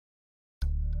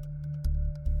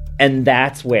And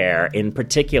that's where, in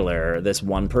particular, this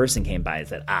one person came by and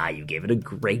said, you gave it a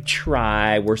great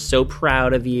try. We're so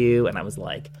proud of you. And I was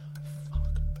like,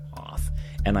 fuck off.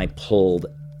 And I pulled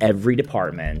every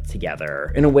department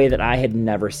together in a way that I had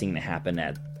never seen it happen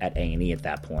at A&E at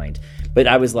that point. But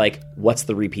I was like, what's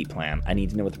the repeat plan? I need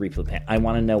to know what the repeat plan. I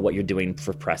want to know what you're doing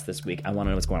for press this week. I want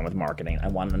to know what's going on with marketing. I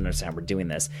want to understand how we're doing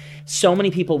this. So many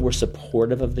people were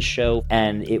supportive of the show,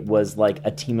 and it was like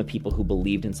a team of people who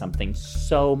believed in something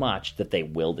so much that they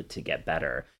willed it to get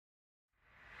better.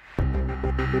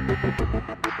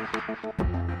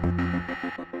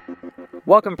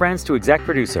 Welcome, friends, to Exec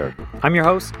Producer. I'm your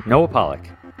host, Noah Pollack.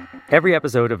 Every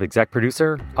episode of Exec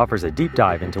Producer offers a deep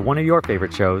dive into one of your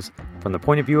favorite shows from the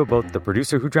point of view of both the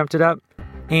producer who dreamt it up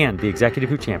and the executive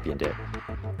who championed it.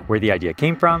 Where the idea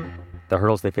came from, the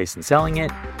hurdles they faced in selling it,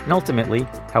 and ultimately,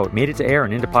 how it made it to air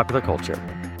and into popular culture.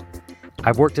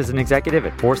 I've worked as an executive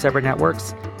at 4 separate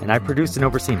networks, and I've produced and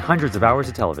overseen hundreds of hours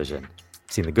of television.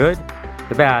 I've seen the good,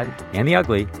 the bad, and the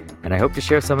ugly, and I hope to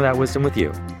share some of that wisdom with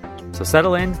you. So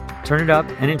settle in, turn it up,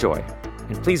 and enjoy.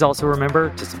 And please also remember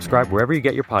to subscribe wherever you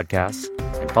get your podcasts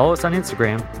and follow us on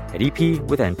Instagram at EP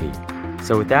with NP.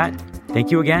 So with that,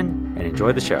 thank you again and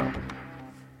enjoy the show.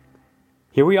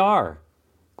 Here we are,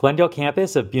 Glendale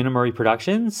campus of Bunim Murray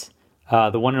Productions,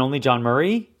 the one and only John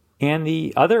Murray, and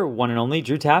the other one and only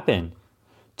Drew Tappan.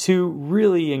 Two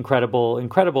really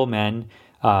incredible men,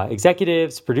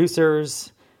 executives,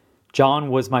 producers. John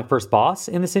was my first boss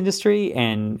in this industry,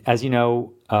 and as you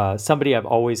know, somebody I've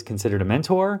always considered a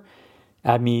mentor.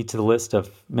 Add me to the list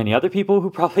of many other people who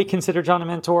probably consider John a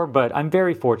mentor, but I'm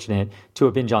very fortunate to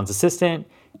have been John's assistant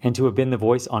and to have been the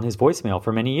voice on his voicemail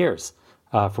for many years,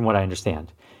 from what I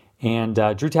understand. And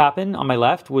Drew Tappan, on my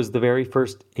left, was the very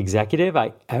first executive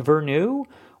I ever knew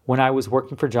when I was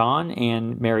working for John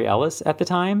and Mary Ellis at the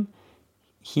time.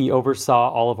 He oversaw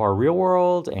all of our Real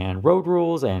World and Road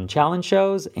Rules and challenge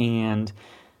shows, and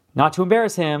not to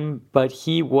embarrass him, but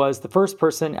he was the first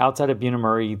person outside of Bunim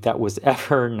Murray that was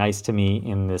ever nice to me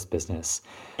in this business.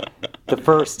 The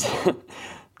first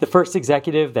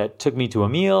executive that took me to a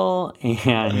meal,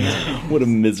 and what a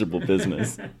miserable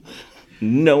business.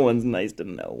 No one's nice to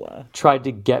Noah. Tried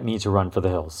to get me to run for the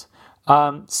hills.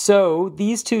 So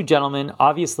these two gentlemen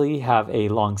obviously have a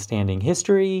long-standing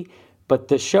history, but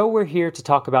the show we're here to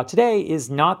talk about today is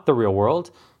not The Real World.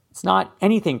 It's not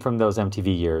anything from those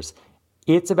MTV years.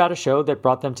 It's about a show that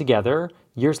brought them together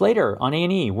years later on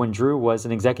A&E when Drew was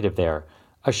an executive there.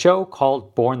 A show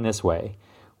called Born This Way.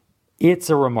 It's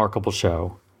a remarkable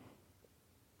show,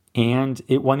 and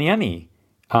it won the Emmy.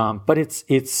 But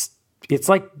it's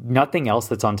like nothing else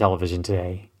that's on television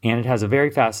today, and it has a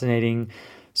very fascinating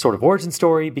sort of origin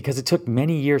story because it took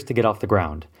many years to get off the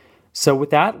ground. So with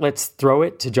that, let's throw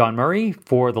it to John Murray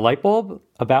for the light bulb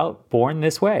about Born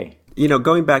This Way. You know,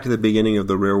 going back to the beginning of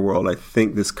The Real World, I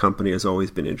think this company has always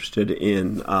been interested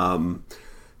in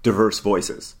diverse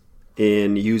voices,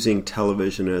 in using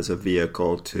television as a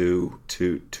vehicle to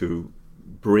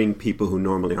bring people who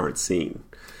normally aren't seen.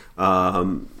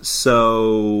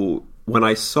 So when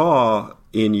I saw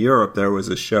in Europe there was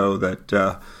a show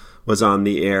that was on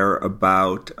the air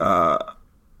about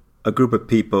a group of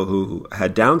people who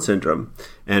had Down syndrome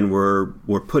and were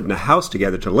put in a house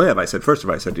together to live. I said, first of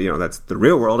all, that's the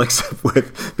real world, except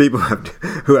with people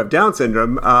who have Down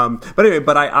syndrome.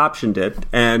 But I optioned it,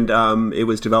 and it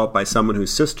was developed by someone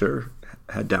whose sister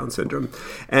had Down syndrome.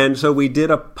 And so we did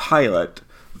a pilot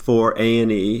for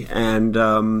A&E, and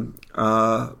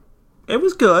it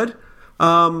was good.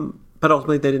 But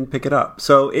ultimately, they didn't pick it up.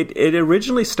 So it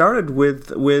originally started with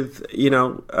the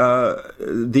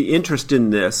interest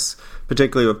in this,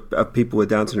 particularly of people with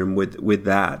Down syndrome, with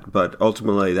that. But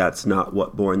ultimately, that's not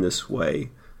what Born This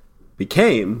Way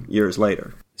became years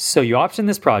later. So you optioned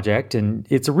this project, and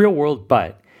it's a real world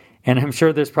butt. And I'm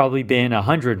sure there's probably been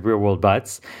 100 real world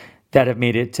butts that have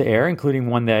made it to air, including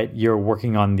one that you're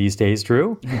working on these days,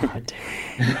 Drew.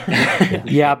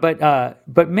 Yeah,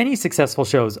 but many successful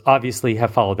shows obviously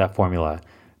have followed that formula.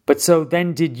 But so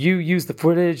then did you use the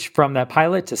footage from that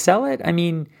pilot to sell it? I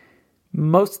mean,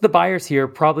 most of the buyers here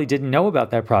probably didn't know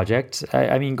about that project.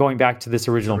 I mean, going back to this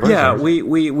original version. Yeah,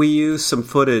 we used some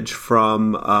footage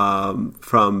from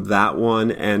that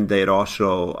one, and they had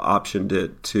also optioned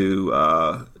it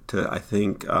to I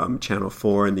think Channel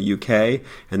 4 in the UK,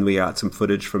 and we got some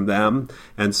footage from them.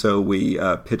 And so we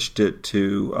pitched it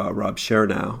to Rob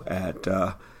Chernow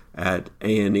at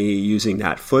A&E using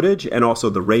that footage and also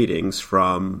the ratings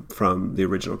from the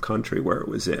original country where it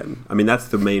was in. I mean, that's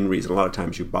the main reason. A lot of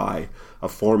times you buy a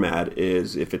format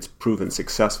is if it's proven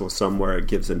successful somewhere, it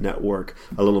gives a network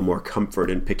a little more comfort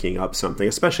in picking up something,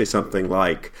 especially something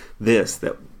like this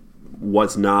that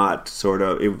was not sort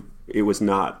of it was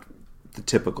not the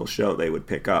typical show they would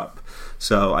pick up.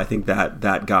 So I think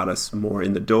that got us more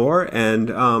in the door, and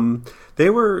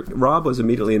Rob was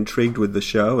immediately intrigued with the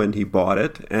show, and he bought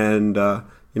it. And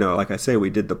like I say, we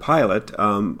did the pilot.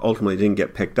 Ultimately, didn't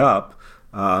get picked up,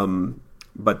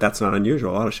 but that's not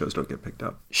unusual. A lot of shows don't get picked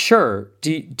up. Sure.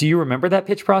 Do you remember that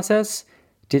pitch process?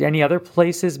 Did any other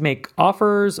places make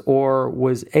offers, or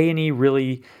was A&E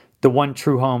really the one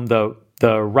true home, the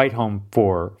right home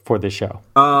for this show?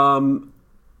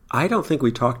 I don't think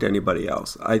we talked to anybody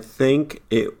else. I think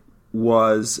it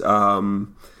was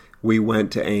we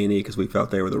went to A&E because we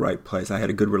felt they were the right place. I had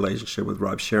a good relationship with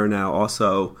Rob Chernow.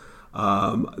 Also,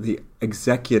 the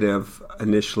executive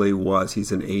initially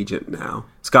he's an agent now,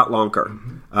 Scott Lonker.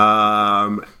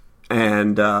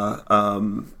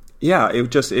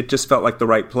 It just felt like the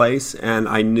right place, and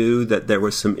I knew that there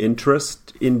was some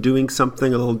interest in doing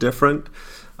something a little different.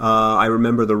 I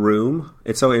remember the room.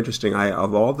 It's so interesting.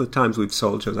 Of all the times we've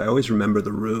sold shows, I always remember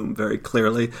the room very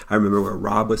clearly. I remember where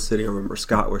Rob was sitting. I remember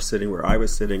Scott was sitting, where I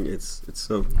was sitting. It's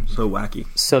so wacky.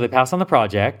 So they pass on the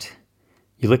project,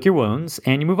 you lick your wounds,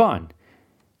 and you move on.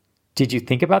 Did you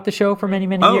think about the show for many,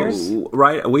 many years? Oh,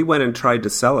 right. We went and tried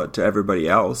to sell it to everybody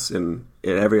else and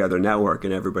at every other network,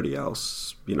 and everybody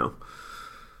else,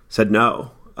 said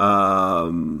no.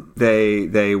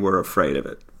 They were afraid of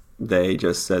it. They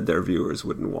just said their viewers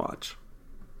wouldn't watch.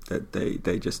 That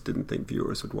they just didn't think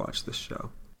viewers would watch this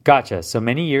show. Gotcha. So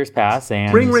many years pass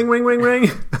and... Ring, ring, ring, ring, ring.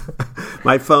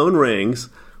 My phone rings.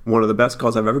 One of the best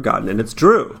calls I've ever gotten, and it's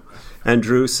Drew. And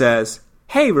Drew says,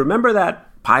 "Hey, remember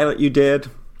that pilot you did?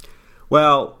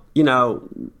 Well,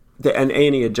 and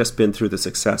A&E had just been through the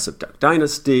success of Duck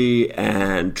Dynasty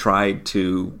and tried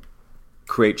to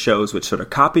create shows which sort of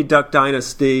copied Duck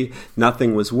Dynasty.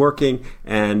 Nothing was working,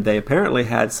 and they apparently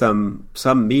had some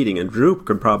meeting, and Drew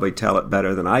can probably tell it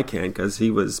better than I can because he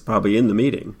was probably in the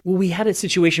meeting." Well, we had a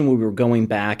situation where we were going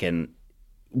back, and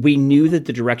we knew that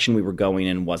the direction we were going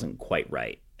in wasn't quite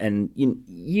right. And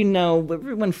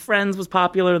when Friends was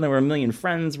popular and there were a million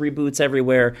Friends reboots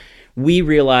everywhere, we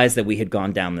realized that we had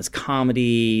gone down this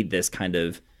comedy, this kind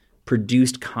of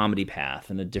produced comedy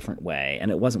path in a different way, and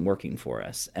it wasn't working for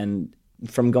us. And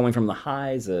from going from the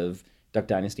highs of Duck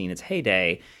Dynasty in its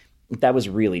heyday, that was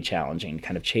really challenging,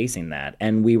 kind of chasing that.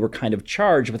 And we were kind of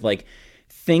charged with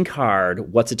think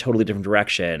hard, what's a totally different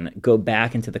direction, go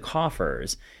back into the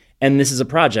coffers. And this is a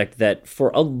project that for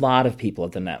a lot of people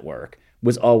at the network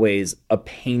was always a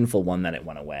painful one that it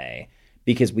went away,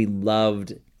 because we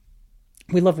loved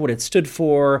what it stood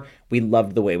for. We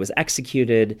loved the way it was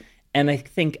executed. And I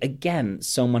think, again,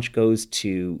 so much goes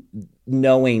to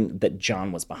knowing that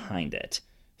John was behind it.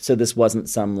 So this wasn't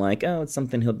some it's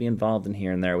something he'll be involved in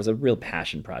here and there. It was a real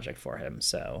passion project for him.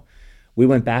 So we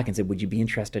went back and said, would you be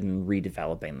interested in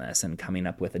redeveloping this and coming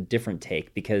up with a different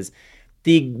take? Because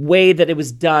the way that it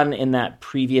was done in that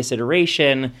previous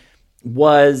iteration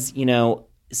was,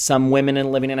 some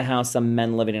women living in a house, some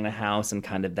men living in a house, and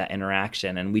kind of that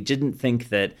interaction. And we didn't think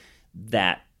that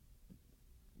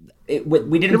it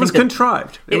was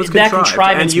contrived. It was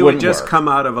contrived. And you had just come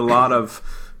out of a lot of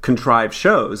contrived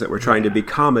shows that were trying to be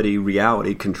comedy,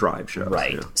 reality, contrived shows.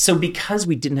 Right. So because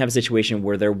we didn't have a situation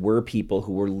where there were people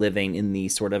who were living in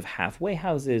these sort of halfway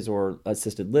houses or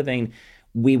assisted living,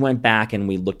 we went back and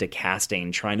we looked at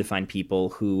casting, trying to find people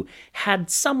who had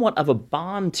somewhat of a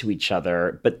bond to each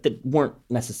other, but that weren't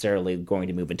necessarily going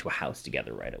to move into a house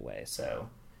together right away. So...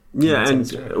 yeah, and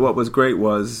what was great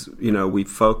was, we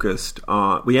focused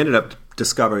on... we ended up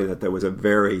discovering that there was a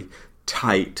very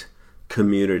tight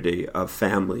community of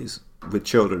families with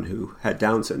children who had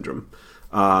Down syndrome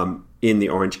in the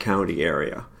Orange County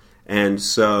area. And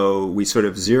so we sort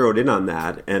of zeroed in on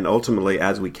that, and ultimately,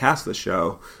 as we cast the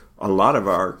show, a lot of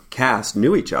our cast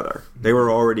knew each other. They were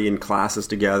already in classes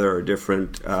together or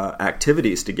different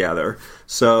activities together.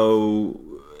 So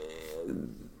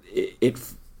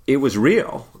it was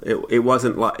real. It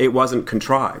wasn't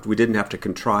contrived. We didn't have to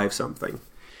contrive something.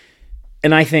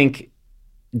 And I think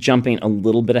jumping a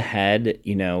little bit ahead,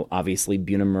 obviously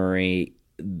Buna Murray,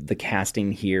 the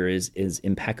casting here is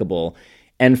impeccable.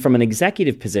 And from an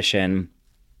executive position,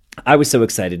 I was so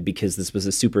excited because this was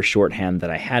a super shorthand that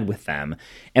I had with them.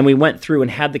 And we went through and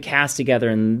had the cast together,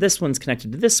 and this one's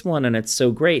connected to this one, and it's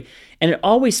so great. And it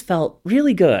always felt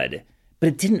really good, but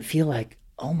it didn't feel like,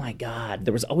 oh my God.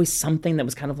 There was always something that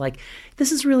was kind of like,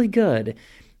 this is really good.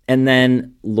 And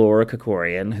then Laura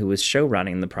Krikorian, who was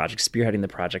showrunning the project, spearheading the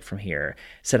project from here,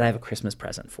 said, I have a Christmas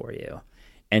present for you.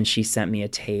 And she sent me a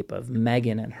tape of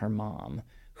Megan and her mom,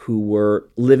 who were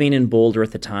living in Boulder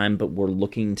at the time, but were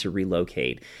looking to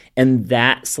relocate. And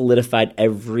that solidified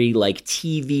every like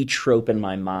TV trope in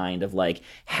my mind of like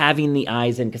having the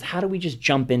eyes in, because how do we just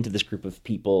jump into this group of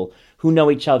people who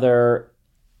know each other,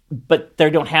 but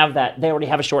they don't have that, they already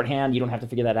have a shorthand, you don't have to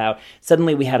figure that out.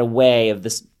 Suddenly we had a way of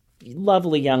this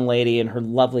lovely young lady and her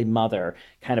lovely mother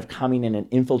kind of coming in and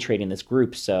infiltrating this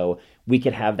group so we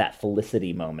could have that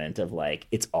Felicity moment of like,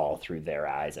 it's all through their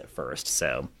eyes at first.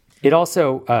 So it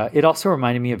also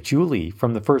reminded me of Julie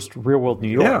from the first Real World New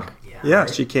York. Yeah,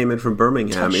 she came in from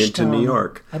Birmingham into New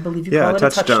York. I believe you call it a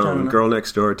Touchstone. Girl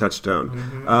Next Door, Touchstone.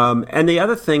 Mm-hmm. And the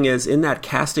other thing is, in that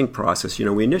casting process,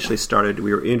 we initially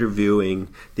we were interviewing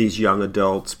these young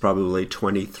adults, probably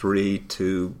 23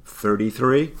 to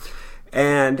 33.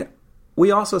 And we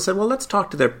also said, well, let's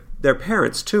talk to their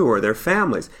parents too, or their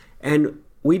families. And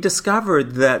we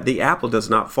discovered that the apple does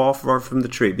not fall far from the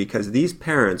tree, because these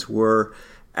parents were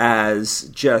as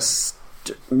just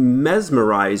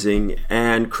mesmerizing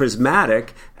and charismatic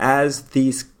as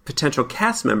these potential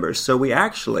cast members. So we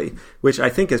actually, which I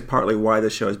think is partly why the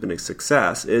show has been a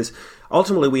success, is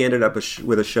ultimately we ended up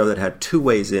with a show that had two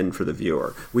ways in for the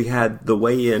viewer. We had the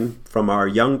way in from our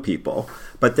young people,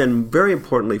 but then very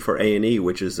importantly for A&E,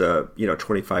 which is a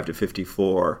 25 to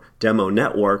 54 demo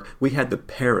network, we had the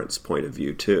parents' point of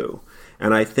view too.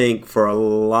 And I think for a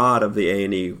lot of the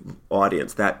A&E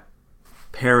audience, that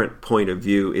parent point of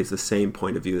view is the same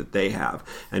point of view that they have.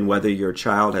 And whether your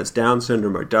child has Down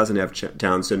syndrome or doesn't have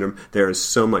Down syndrome, there is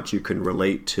so much you can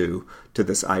relate to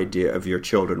this idea of your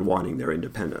children wanting their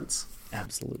independence.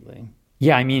 Absolutely.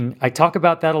 Yeah, I mean, I talk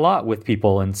about that a lot with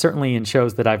people, and certainly in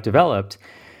shows that I've developed,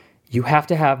 you have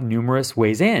to have numerous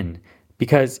ways in,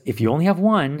 because if you only have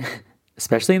one,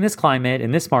 especially in this climate,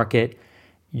 in this market,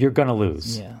 you're going to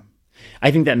lose. Yeah.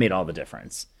 I think that made all the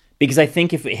difference, because I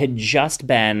think if it had just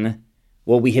been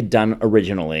what we had done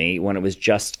originally, when it was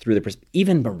just through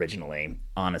even originally,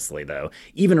 honestly though,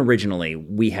 even originally,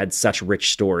 we had such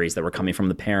rich stories that were coming from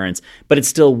the parents, but it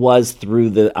still was through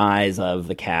the eyes of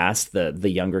the cast, the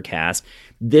younger cast.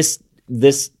 This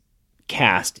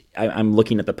cast, I'm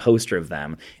looking at the poster of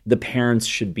them, the parents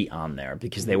should be on there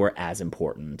because they were as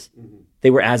important. Mm-hmm.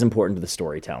 They were as important to the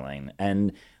storytelling.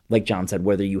 And like John said,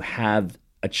 whether you have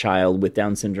a child with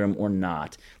Down syndrome or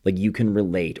not, like you can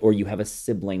relate, or you have a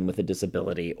sibling with a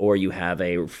disability, or you have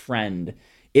a friend.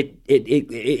 It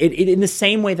in the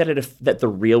same way that the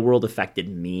real world affected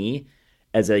me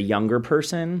as a younger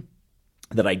person,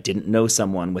 that I didn't know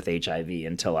someone with HIV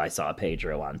until I saw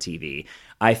Pedro on TV.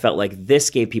 I felt like this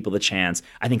gave people the chance.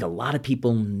 I think a lot of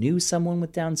people knew someone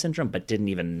with Down syndrome, but didn't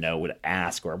even know what to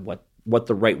ask or what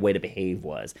the right way to behave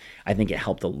was. I think it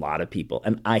helped a lot of people.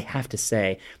 And I have to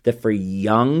say that for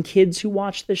young kids who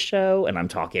watch this show, and I'm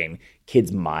talking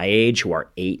kids my age who are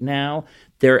 8 now,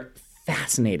 they're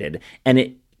fascinated. And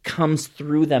it comes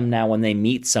through them now when they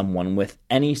meet someone with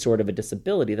any sort of a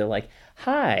disability. They're like,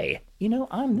 hi,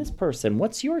 I'm this person.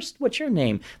 What's your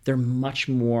name? They're much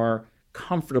more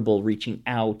comfortable reaching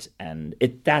out. And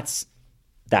that's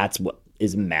what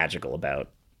is magical about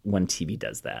when TV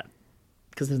does that.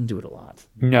 Because it doesn't do it a lot.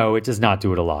 No, it does not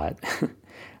do it a lot.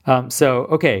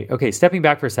 Okay. Stepping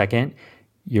back for a second,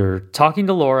 you're talking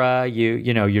to Laura.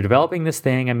 You're developing this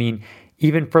thing. I mean,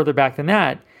 even further back than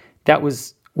that,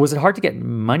 was it hard to get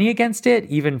money against it,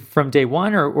 even from day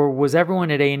one, or was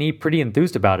everyone at A&E pretty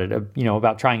enthused about it?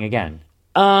 About trying again.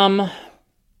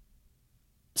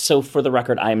 So for the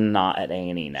record, I'm not at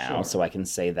A&E now, sure. So I can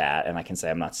say that, and I can say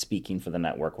I'm not speaking for the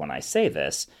network when I say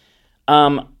this.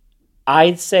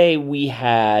 I'd say we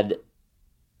had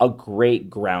a great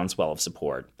groundswell of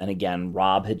support. And again,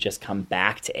 Rob had just come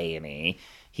back to A&E.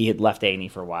 He had left A&E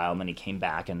for a while, and then he came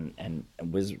back and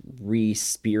was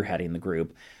re-spearheading the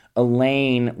group.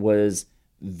 Elaine was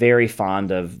very fond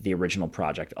of the original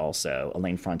project also,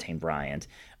 Elaine Fontaine Bryant.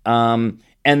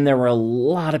 And there were a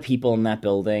lot of people in that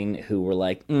building who were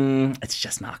like, it's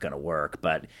just not going to work,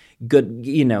 but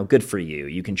good for you.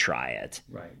 You can try it.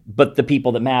 Right. But the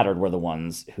people that mattered were the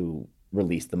ones who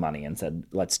released the money and said,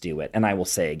 let's do it. And I will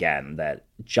say again that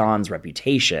John's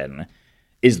reputation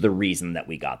is the reason that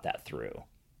we got that through.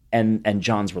 And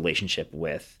John's relationship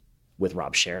with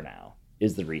Rob Chernow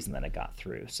is the reason that it got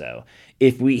through. So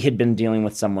if we had been dealing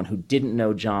with someone who didn't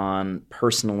know John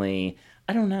personally,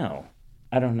 I don't know.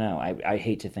 I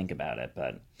hate to think about it,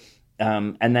 but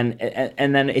and then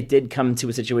it did come to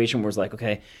a situation where it's like,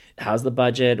 okay, how's the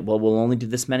budget? Well, we'll only do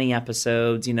this many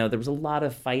episodes. There was a lot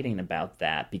of fighting about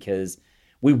that because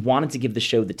we wanted to give the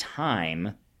show the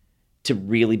time to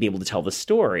really be able to tell the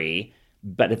story,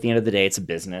 But at the end of the day, it's a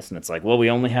business, and it's like, well, we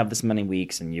only have this many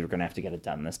weeks, and you're going to have to get it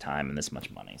done this time and this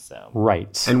much money. So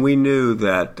Right. And we knew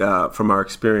that from our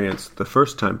experience the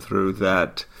first time through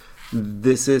that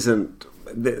this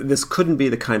couldn't be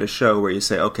the kind of show where you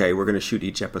say, okay, we're going to shoot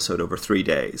each episode over 3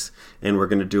 days, and we're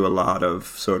going to do a lot of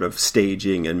sort of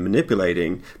staging and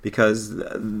manipulating, because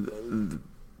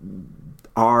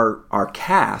our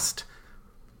cast,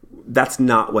 that's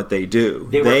not what they do.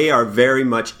 They are very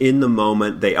much in the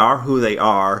moment. They are who they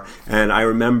are. And I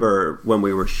remember when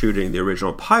we were shooting the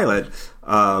original pilot,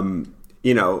 Laura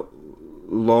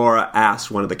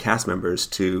asked one of the cast members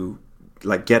to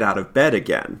get out of bed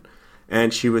again.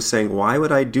 And she was saying, why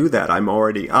would I do that? I'm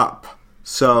already up.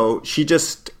 So she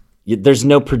just... There's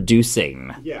no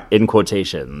producing, in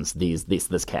quotations,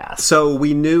 this cast. So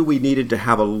we knew we needed to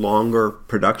have a longer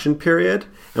production period,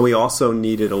 and we also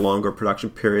needed a longer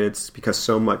production periods because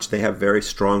they have very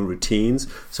strong routines.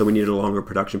 So we needed a longer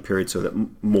production period so that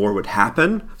more would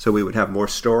happen, so we would have more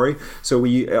story. So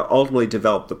we ultimately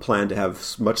developed the plan to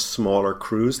have much smaller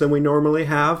crews than we normally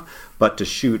have, but to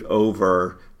shoot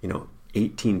over,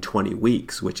 18, 20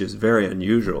 weeks, which is very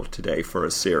unusual today for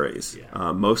a series.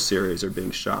 Yeah. Most series are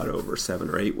being shot over 7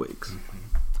 or 8 weeks.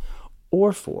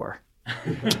 Or 4.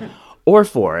 Or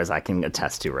 4, as I can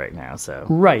attest to right now. So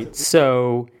Right.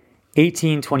 So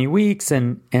 18, 20 weeks,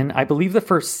 and I believe the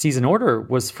first season order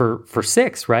was for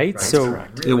 6, right? So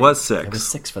correct. It was 6. It was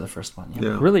 6 for the first one.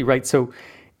 Yeah. Really, right? So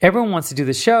everyone wants to do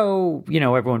the show,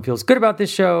 everyone feels good about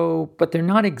this show, but they're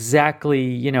not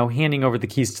exactly, handing over the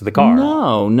keys to the car.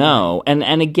 No.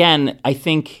 And again, I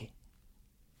think,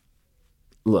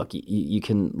 look, you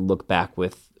can look back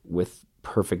with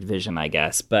perfect vision, I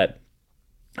guess, but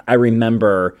I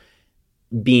remember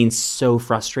being so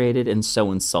frustrated and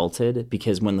so insulted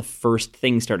because when the first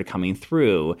thing started coming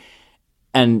through,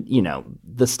 and,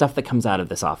 the stuff that comes out of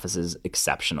this office is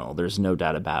exceptional. There's no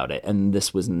doubt about it. And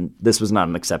this was not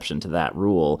an exception to that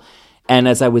rule. And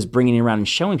as I was bringing it around and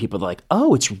showing people, they're like,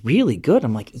 oh, it's really good.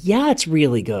 I'm like, yeah, it's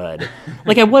really good.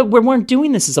 We weren't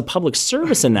doing this as a public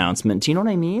service announcement. Do you know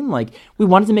what I mean? We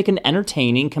wanted to make an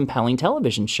entertaining, compelling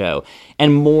television show.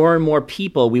 And more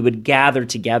people, we would gather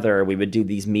together. We would do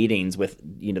these meetings with,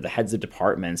 the heads of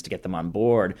departments to get them on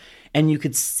board. And you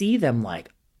could see them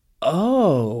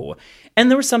oh. And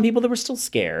there were some people that were still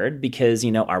scared because,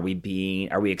 are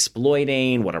we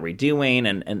exploiting? What are we doing?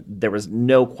 And there was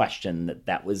no question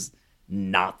that was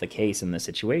not the case in this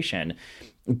situation.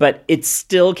 But it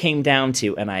still came down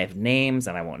to, and I have names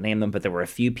and I won't name them, but there were a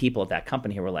few people at that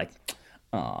company who were like,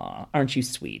 aw, aren't you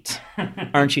sweet?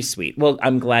 Aren't you sweet? Well,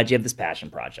 I'm glad you have this passion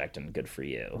project and good for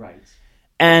you. Right.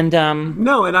 And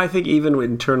no, and I think even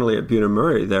internally at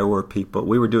Bunim/Murray, there were people.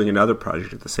 We were doing another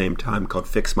project at the same time called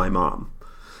Fix My Mom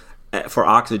for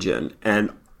Oxygen,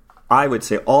 and I would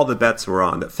say all the bets were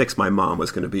on that Fix My Mom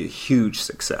was going to be a huge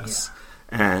success.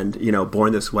 Yeah. And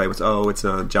Born This Way was it's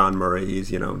John Murray. He's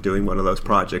doing one of those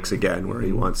projects again where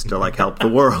he wants to help the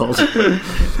world.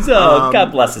 So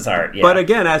God bless his heart. Yeah. But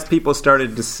again, as people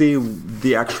started to see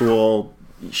the actual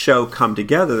show come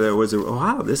together, there was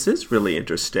wow, this is really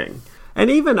interesting. And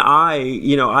even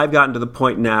I've gotten to the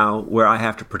point now where I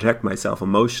have to protect myself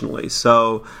emotionally.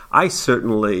 So I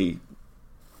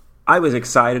was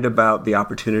excited about the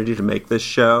opportunity to make this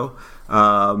show.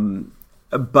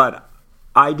 But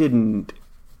I didn't,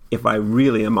 if I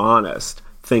really am honest,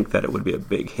 think that it would be a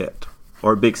big hit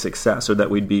or a big success or that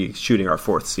we'd be shooting our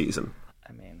 4th season.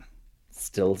 I mean,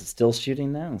 still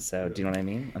shooting now. So do you know what I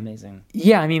mean? Amazing.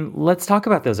 Yeah, let's talk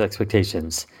about those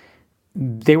expectations.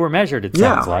 They were measured, it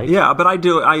sounds like. Yeah, but I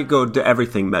go to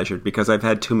everything measured because I've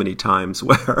had too many times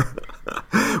where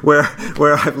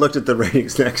I've looked at the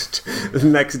ratings the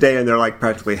next day and they're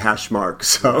practically hash marks.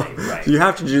 So right. You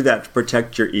have to do that to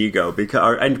protect your ego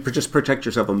and just protect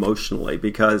yourself emotionally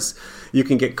because you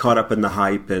can get caught up in the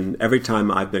hype. And every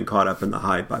time I've been caught up in the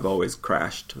hype, I've always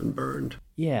crashed and burned.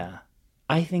 Yeah,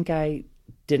 I think I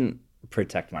didn't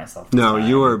protect myself. No,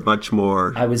 you were much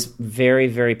more. I was very,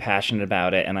 very passionate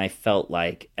about it, and I felt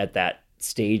like at that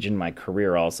stage in my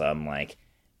career, also, I'm like,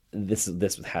 this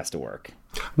has to work.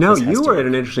 No, you were at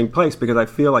an interesting place because I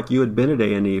feel like you had been at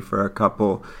A&E for a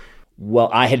couple. Well,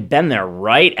 I had been there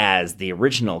right as the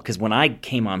original because when I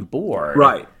came on board,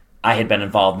 right. I had been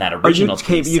involved in that original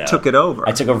piece. You took it over.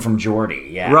 I took over from Jordy,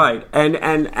 yeah. Right.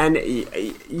 And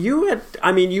you had,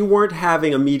 you weren't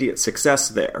having immediate success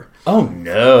there. Oh,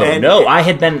 no. No, I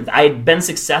had been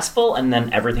successful and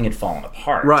then everything had fallen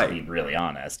apart, right. To be really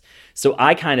honest. So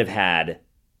I kind of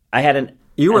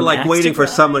you were waiting for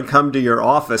someone to come to your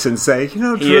office and say,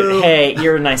 Drew. Hey,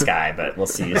 you're a nice guy, but we'll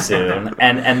see you soon.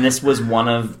 And this was one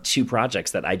of 2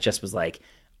 projects that I just was like,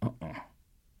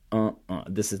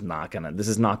 this is not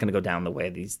gonna go down the way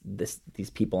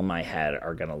these people in my head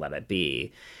are gonna let it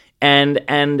be. And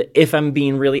if I'm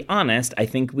being really honest, I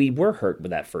think we were hurt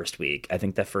with that first week. I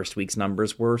think that first week's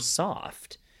numbers were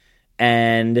soft.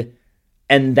 And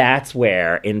that's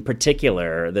where, in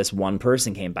particular, this one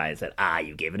person came by and said,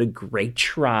 you gave it a great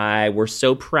try. We're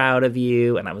so proud of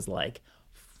you. And I was like,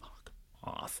 fuck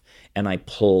off. And I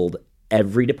pulled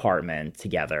every department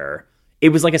together. It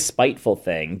was like a spiteful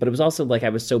thing, but it was also like I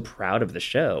was so proud of the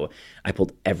show. I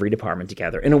pulled every department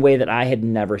together in a way that I had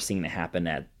never seen it happen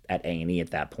at A&E at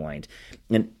that point.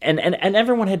 And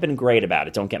everyone had been great about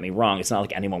it, don't get me wrong. It's not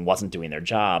like anyone wasn't doing their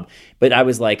job. But I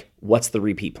was like, what's the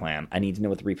repeat plan? I need to know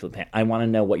what the repeat plan. I want to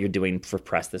know what you're doing for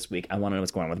press this week. I want to know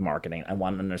what's going on with marketing. I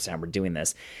want to understand how we're doing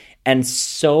this. And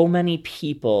so many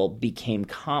people became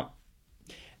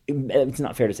it's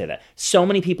not fair to say that. So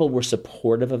many people were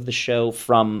supportive of the show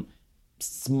from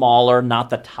smaller,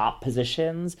 not the top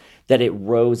positions, that it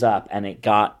rose up and it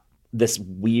got this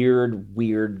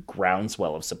weird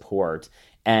groundswell of support.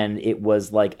 And it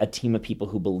was like a team of people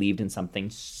who believed in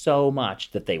something so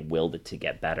much that they willed it to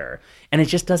get better. And it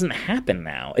just doesn't happen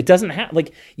now. It doesn't happen.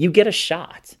 Like, you get a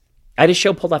shot. I had a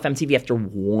show pulled off MTV after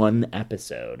one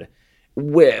episode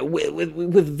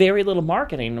with very little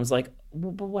marketing. And I was like,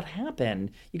 but what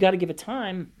happened? You got to give it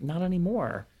time. Not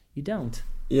anymore. You don't.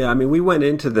 Yeah, I mean, we went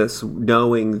into this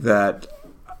knowing that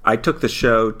I took the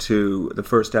show to the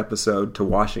first episode to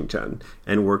Washington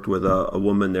and worked with a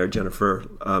woman there, Jennifer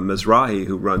Mizrahi,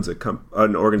 who runs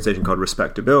an organization called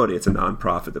Respectability. It's a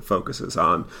nonprofit that focuses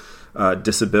on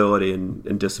disability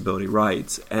and disability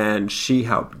rights. And she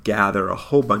helped gather a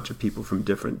whole bunch of people from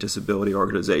different disability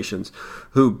organizations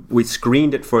who we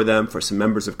screened it for them, for some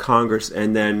members of Congress,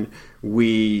 and then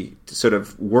we sort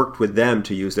of worked with them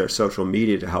to use their social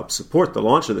media to help support the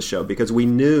launch of the show, because we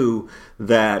knew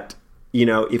that, you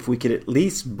know, if we could at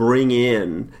least bring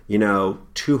in,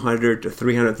 200 to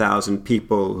 300,000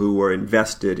 people who were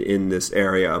invested in this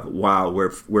area of, wow,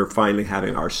 we're finally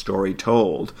having our story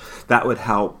told, that would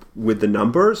help with the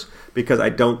numbers, because I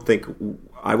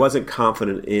wasn't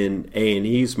confident in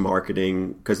A&E's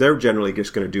marketing, because they're generally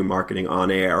just going to do marketing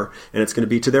on air, and it's going to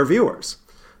be to their viewers.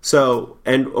 So,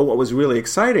 and what was really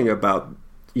exciting about,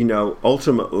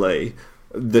 ultimately,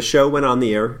 the show went on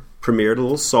the air, premiered a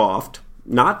little soft,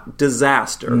 not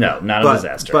disaster. No, not a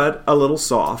disaster. But a little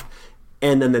soft.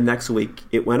 And then the next week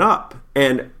it went up.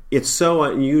 And it's so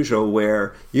unusual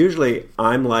where usually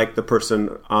I'm like the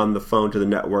person on the phone to the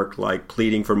network, like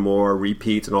pleading for more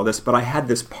repeats and all this. But I had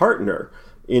this partner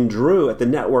in Drew at the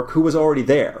network who was already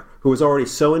there, who was already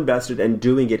so invested and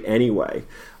doing it anyway.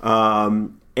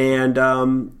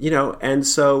 And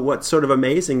so what's sort of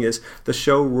amazing is the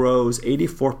show rose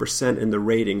 84% in the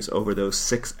ratings over those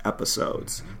 6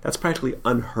 episodes. That's practically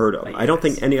unheard of. Yes. I don't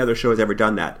think any other show has ever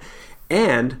done that.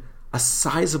 And a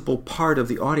sizable part of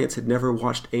the audience had never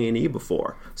watched A&E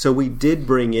before. So we did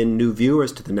bring in new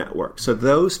viewers to the network. So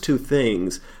those two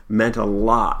things meant a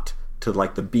lot to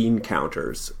like the bean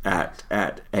counters at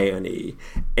A&E.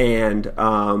 And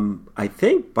I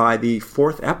think by the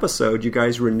 4th episode, you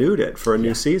guys renewed it for a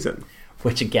new season.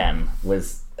 Which, again,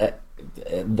 was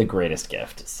the greatest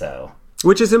gift. So,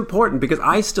 which is important, because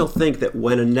I still think that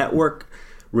when a network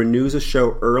renews a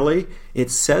show early, it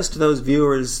says to those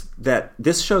viewers that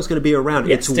this show is going to be around.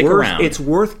 Yeah, It's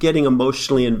worth getting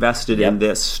emotionally invested in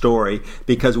this story,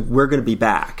 because we're going to be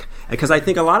back. Because I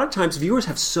think a lot of times viewers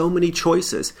have so many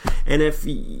choices, and if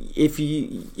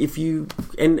you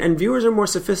and viewers are more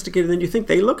sophisticated than you think,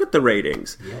 they look at the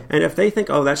ratings, and if they think,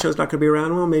 oh, that show's not going to be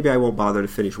around, well, maybe I won't bother to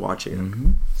finish watching it.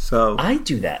 Mm-hmm. So I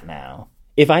do that now.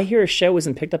 If I hear a show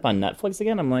isn't picked up on Netflix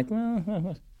again, I'm like,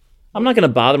 well, I'm not going to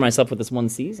bother myself with this one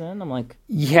season. I'm like,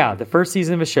 yeah, the first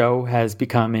season of a show has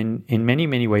become in many,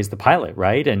 many ways the pilot,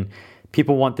 right? And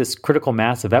people want this critical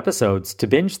mass of episodes to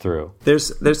binge through.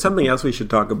 There's something else we should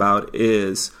talk about,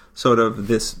 is sort of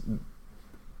this.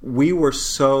 We were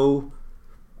so,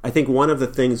 I think one of the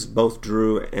things both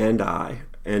Drew and I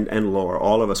and Laura,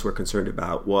 all of us were concerned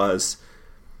about, was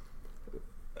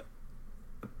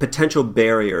potential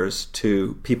barriers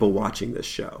to people watching this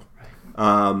show.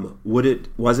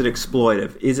 Was it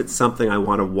exploitive? Is it something I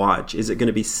want to watch? Is it going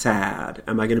to be sad?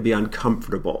 Am I going to be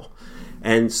uncomfortable?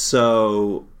 And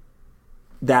so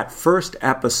that first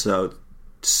episode,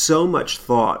 so much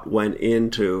thought went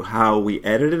into how we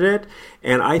edited it,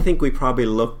 and I think we probably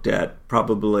looked at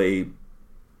 15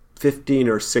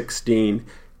 or 16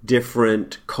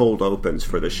 different cold opens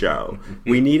for the show.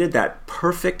 We needed that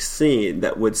perfect scene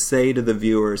that would say to the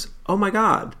viewers, oh my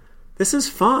God, this is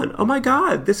fun. Oh my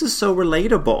God, this is so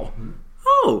relatable.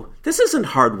 Oh, this isn't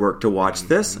hard work to watch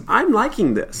this. I'm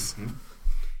liking this.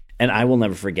 And I will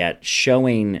never forget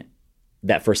showing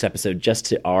that first episode just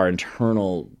to our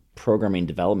internal programming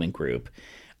development group.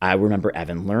 I remember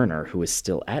Evan Lerner, who was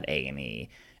still at A&E.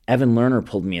 Evan Lerner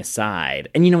pulled me aside.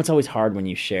 And it's always hard when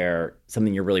you share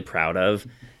something you're really proud of.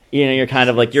 You're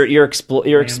kind of like, you're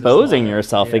exposing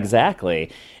yourself. Yeah.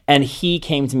 Exactly. And he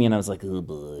came to me and I was like, oh,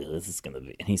 boy, this is going to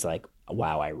be. And he's like,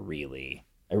 wow, I really,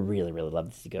 really love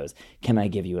this. He goes, can I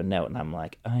give you a note? And I'm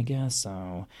like, I guess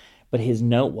so. But his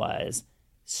note was,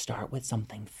 start with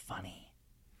something funny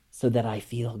so that I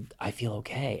feel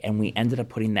okay. And we ended up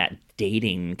putting that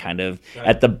dating kind of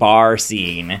at the bar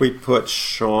scene. We put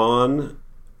Sean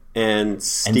and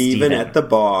Steven at the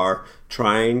bar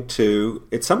trying to,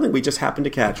 it's something we just happened to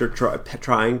catch her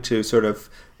trying to sort of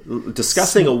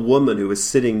discussing a woman who was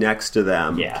sitting next to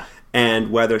them. Yeah.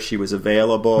 And whether she was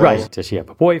available. Right. Does she have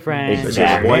a boyfriend?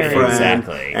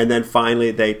 Exactly. And then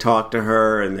finally they talk to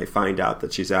her and they find out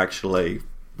that she's actually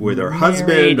with her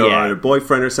husband or her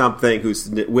boyfriend or something who's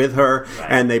with her. Right.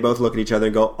 And they both look at each other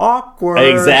and go, awkward.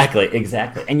 Exactly.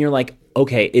 And you're like,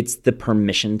 okay, it's the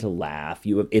permission to laugh.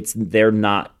 They're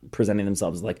not presenting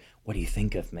themselves like, what do you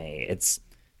think of me?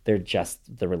 They're just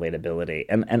the relatability.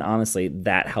 And honestly,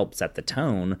 that helped set the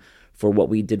tone for what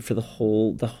we did for the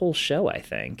whole show, I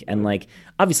think. And like,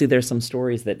 obviously there's some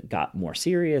stories that got more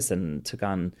serious and took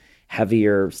on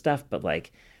heavier stuff, but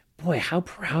like, boy, how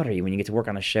proud are you when you get to work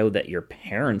on a show that your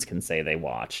parents can say they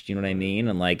watched, you know what I mean?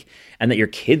 And that your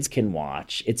kids can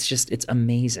watch. It's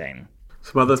amazing.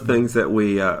 Some other things that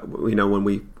we,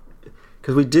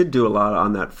 because we did do a lot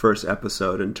on that first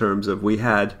episode in terms of we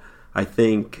had, I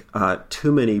think,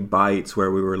 too many bites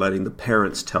where we were letting the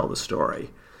parents tell the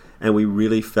story. And we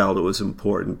really felt it was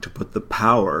important to put the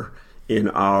power in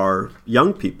our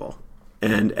young people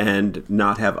and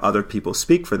not have other people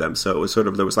speak for them. So it was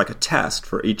there was like a test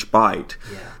for each bite.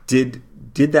 Yeah.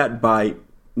 Did that bite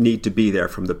need to be there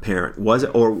from the parent? Was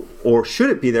it, or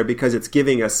should it be there because it's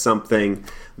giving us something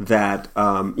that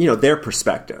their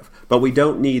perspective, but we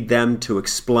don't need them to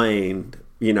explain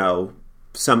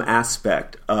some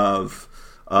aspect of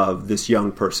this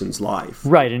young person's life,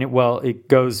 right? And it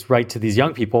goes right to these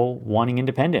young people wanting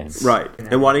independence, right,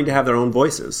 and wanting to have their own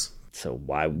voices. So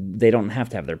why they don't have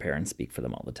to have their parents speak for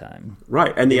them all the time,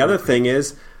 right? And the other thing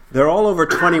is, they're all over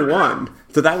 21.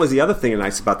 So that was the other thing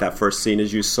nice about that first scene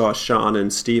is you saw Sean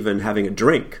and Steven having a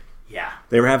drink. Yeah.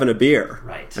 They were having a beer.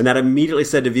 Right. And that immediately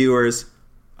said to viewers,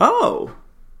 oh,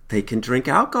 they can drink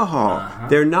alcohol. Uh-huh.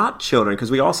 They're not children,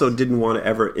 because we also didn't want to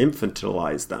ever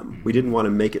infantilize them. We didn't want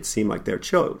to make it seem like they're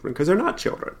children, because they're not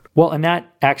children. Well, and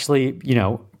that actually,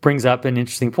 brings up an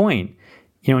interesting point.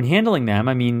 In handling them,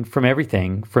 I mean, from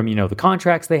everything, from, the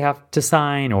contracts they have to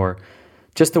sign or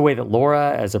just the way that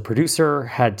Laura, as a producer,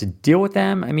 had to deal with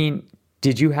them. I mean,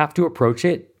 did you have to approach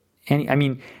it?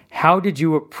 How did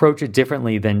you approach it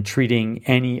differently than treating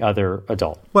any other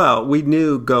adult? Well, we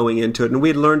knew going into it, and we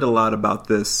had learned a lot about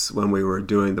this when we were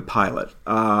doing the pilot.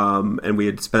 And we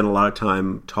had spent a lot of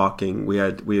time talking. We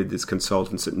had these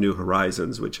consultants at New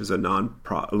Horizons, which is a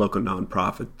local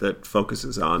nonprofit that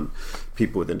focuses on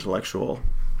people with intellectual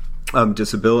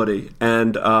disability.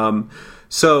 And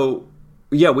so...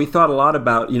 yeah, we thought a lot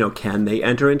about, can they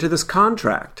enter into this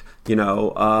contract?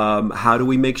 How do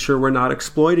we make sure we're not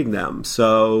exploiting them?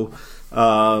 So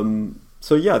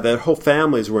their whole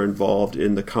families were involved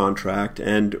in the contract,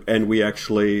 and we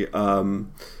actually,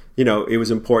 it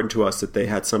was important to us that they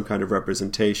had some kind of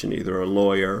representation, either a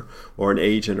lawyer or an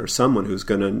agent or someone who's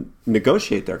going to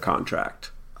negotiate their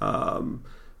contract.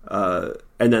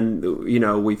 And then,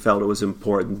 we felt it was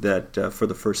important that for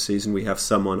the first season we have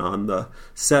someone on the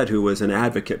set who was an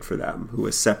advocate for them, who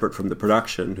was separate from the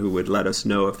production, who would let us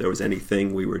know if there was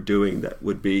anything we were doing that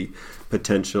would be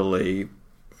potentially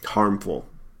harmful.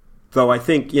 Though I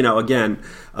think, again,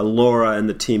 Laura and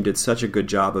the team did such a good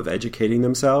job of educating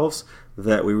themselves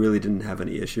that we really didn't have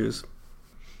any issues.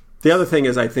 The other thing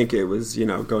is, I think it was,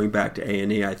 going back to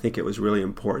A&E, I think it was really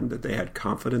important that they had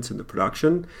confidence in the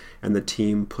production and the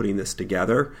team putting this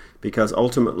together, because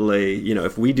ultimately,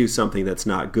 if we do something that's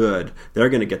not good, they're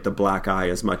going to get the black eye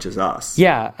as much as us.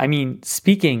 Yeah, I mean,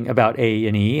 speaking about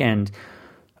A&E, and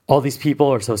all these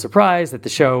people are so surprised that the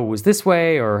show was this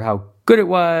way, or how good it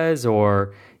was,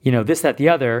 or, this, that, the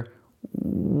other.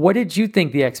 What did you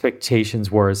think the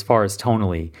expectations were as far as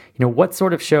tonally? What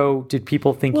sort of show did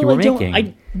people think you were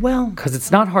making? Because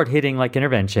it's not hard-hitting like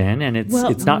Intervention, and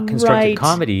it's not constructed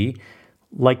comedy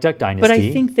like Duck Dynasty. But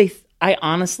I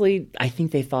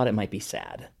think they thought it might be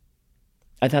sad.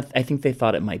 I think they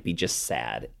thought it might be just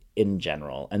sad in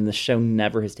general, and the show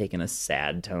never has taken a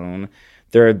sad tone.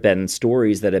 There have been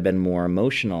stories that have been more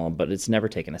emotional, but it's never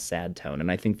taken a sad tone,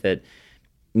 and I think that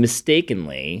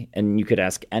mistakenly, and you could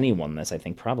ask anyone this, I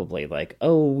think probably, like,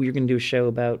 oh, you're going to do a show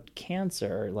about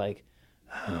cancer. Like,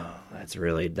 oh,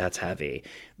 that's heavy.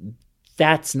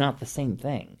 That's not the same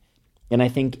thing. And I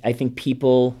think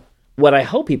people, what I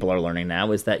hope people are learning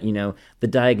now is that, the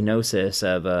diagnosis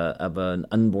of an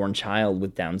unborn child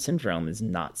with Down syndrome is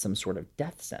not some sort of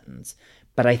death sentence.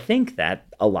 But I think that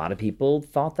a lot of people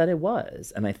thought that it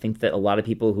was. And I think that a lot of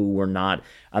people who were not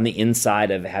on the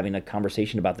inside of having a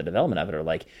conversation about the development of it are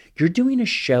like, you're doing a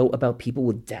show about people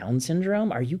with Down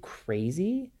syndrome? Are you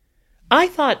crazy? I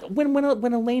thought when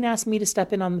Elaine asked me to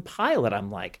step in on the pilot,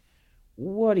 I'm like,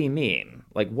 what do you mean?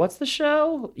 Like, what's the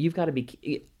show? You've got to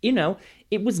be,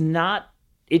 it wasn't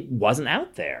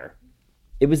out there.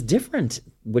 It was different,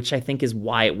 which I think is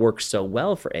why it works so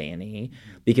well for A&E,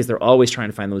 because they're always trying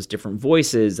to find those different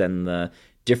voices and the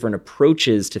different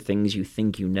approaches to things you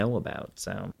think you know about.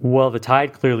 So, well, the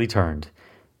tide clearly turned.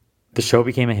 The show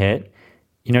became a hit.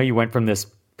 You went from this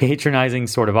patronizing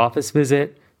sort of office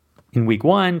visit in week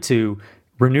 1 to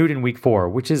renewed in week 4,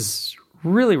 which is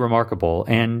really remarkable.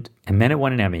 And then it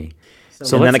won an Emmy.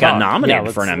 So then it got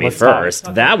nominated for an Emmy first.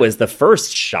 Okay. That was the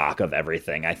first shock of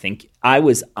everything. I think I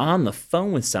was on the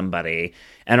phone with somebody,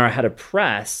 and our head of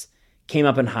press came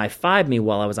up and high-fived me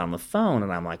while I was on the phone,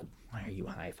 and I'm like, why are you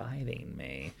high-fiving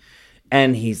me?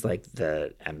 And he's like,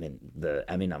 the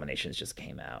Emmy nominations just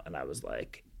came out, and I was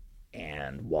like,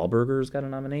 and Wahlburgers got a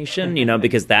nomination,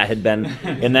 because that had been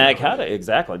in that category.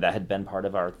 Exactly, that had been part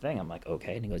of our thing. I'm like,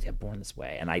 okay, and he goes, yeah, Born This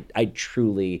Way, and I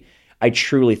truly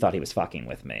thought he was fucking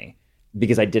with me.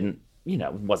 Because I didn't,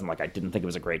 it wasn't like I didn't think it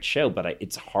was a great show, but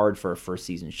it's hard for a first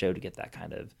season show to get that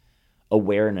kind of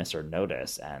awareness or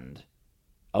notice. And,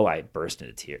 I burst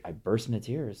into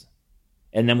tears.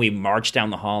 And then we marched down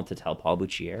the hall to tell Paul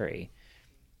Buccieri,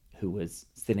 who was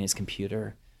sitting at his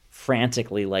computer,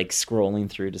 frantically scrolling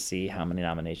through to see how many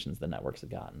nominations the networks had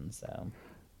gotten. So,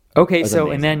 okay, so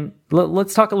amazing. And then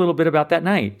let's talk a little bit about that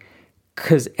night.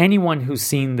 Because anyone who's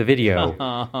seen the video,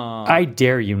 I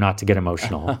dare you not to get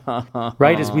emotional,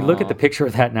 right? As we look at the picture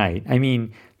of that night, I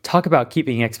mean, talk about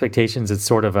keeping expectations at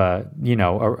sort of a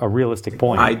realistic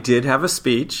point. I did have a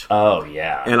speech. Oh,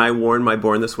 yeah. And I worn my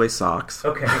Born This Way socks.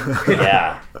 Okay.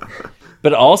 Yeah.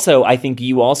 But also, I think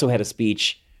you also had a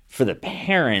speech for the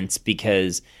parents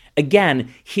because,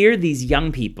 again, here are these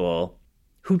young people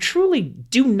who truly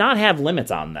do not have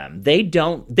limits on them. They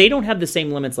don't have the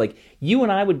same limits. Like, you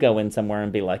and I would go in somewhere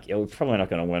and be like, we're probably not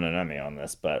going to win an Emmy on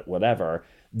this, but whatever.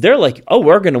 They're like, oh,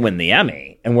 we're going to win the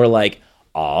Emmy. And we're like,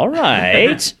 all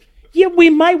right. Yeah,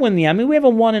 we might win the Emmy. We have a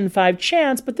 1 in 5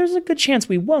 chance, but there's a good chance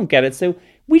we won't get it. So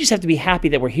we just have to be happy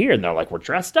that we're here. And they're like, we're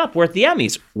dressed up. We're at the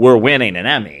Emmys. We're winning an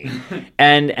Emmy.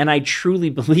 and I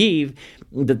truly believe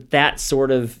that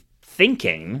sort of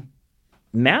thinking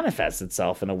manifests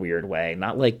itself in a weird way,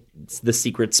 not like the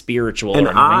secret spiritual. And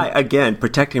I, again,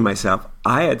 protecting myself,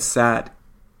 I had sat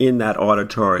in that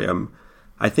auditorium,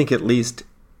 I think at least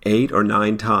 8 or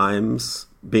 9 times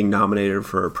being nominated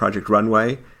for Project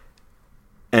Runway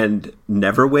and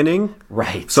never winning.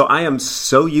 Right. So I am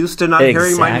so used to not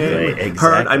hearing my name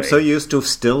heard. I'm so used to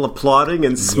still applauding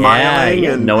and smiling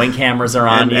and knowing cameras are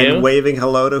on you and waving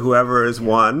hello to whoever has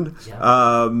won.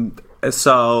 Yeah.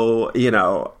 So,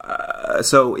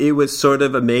 so it was sort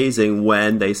of amazing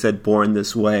when they said Born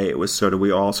This Way. It was sort of,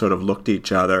 we all sort of looked at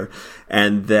each other.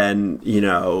 And then,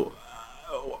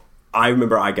 I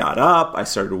remember I got up, I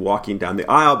started walking down the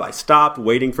aisle, I stopped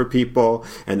waiting for people,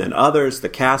 and then the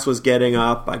cast was getting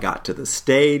up. I got to the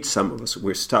stage, some of us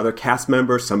were other cast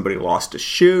members, somebody lost a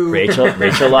shoe. Rachel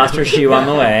lost her shoe on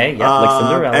the way, like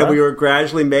Cinderella. And we were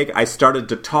gradually I started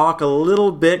to talk a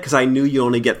little bit, because I knew you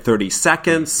only get 30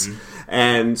 seconds. Mm-hmm.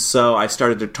 And so I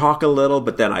started to talk a little,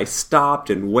 but then I stopped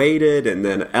and waited, and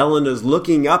then Elena's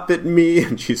looking up at me,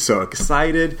 and she's so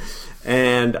excited.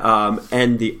 And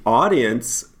the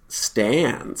audience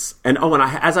stands. And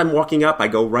as I'm walking up, I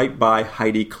go right by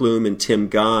Heidi Klum and Tim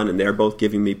Gunn, and they're both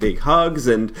giving me big hugs,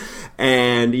 and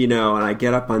I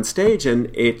get up on stage, and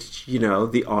it's,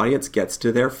 the audience gets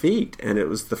to their feet. And it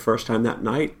was the first time that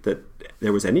night that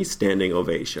there was any standing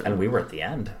ovation. And we were at the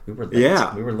end. We were late.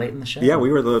 Yeah. We were late in the show. Yeah, we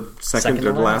were the second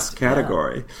to last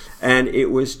category. Yeah. And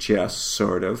it was just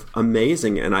sort of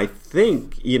amazing. And I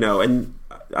think, and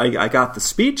I got the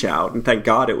speech out, and thank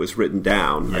God it was written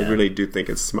down. Yeah. I really do think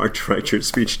it's smart to write your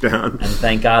speech down. And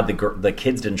thank God the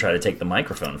kids didn't try to take the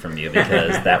microphone from you,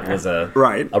 because that was a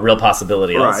real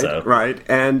possibility also. Right.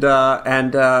 And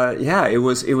it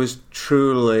was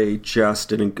truly just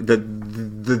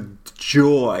the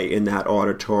joy in that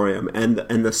auditorium and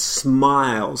the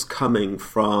smiles coming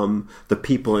from the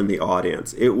people in the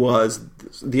audience. It was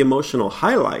the emotional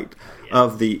highlight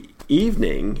of the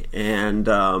evening, and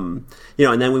and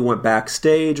then we went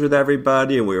backstage with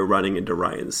everybody, and we were running into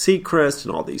Ryan Seacrest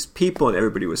and all these people, and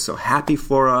everybody was so happy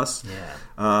for us.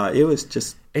 It was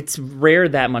just... It's rare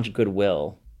that much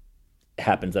goodwill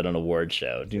happens at an award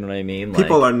show. Do you know what I mean?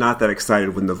 People are not that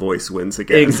excited when The Voice wins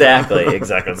again. Exactly.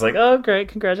 It's like, oh, great,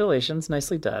 congratulations,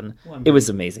 nicely done. Wonderful. It was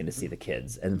amazing to see the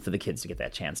kids, and for the kids to get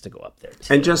that chance to go up there,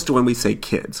 too. And just when we say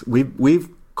kids, we've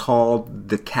called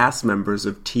the cast members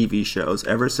of TV shows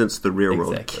ever since The Real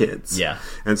World kids. Yeah.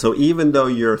 And so even though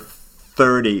you're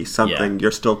 30-something,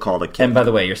 you're still called a kid. And by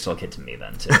the way, you're still a kid to me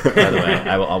then, too. By the way,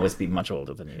 I will always be much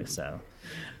older than you, so...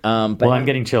 But I'm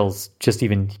getting chills just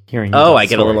even hearing. I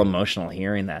get a little emotional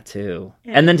hearing that too,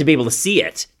 and then to be able to see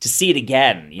it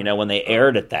again, when they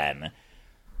aired it then.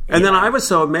 And then I was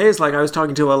so amazed, like I was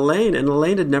talking to Elaine, and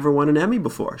Elaine had never won an Emmy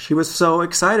before. She was so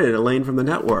excited, Elaine from the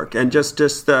network, and it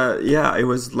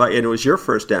was like, and it was your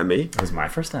first Emmy. It was my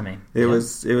first Emmy. It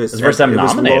was the first time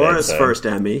nominated. It was Laura's first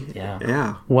Emmy.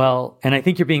 Yeah. Well, and I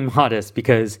think you're being modest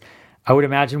because I would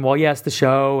imagine, well, yes, the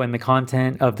show and the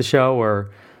content of the show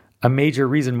are a major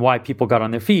reason why people got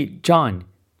on their feet. John,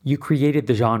 you created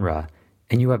the genre,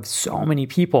 and you have so many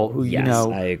people who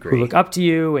I agree, who look up to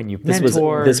you, and you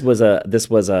mentor. This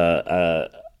was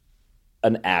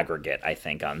an aggregate, I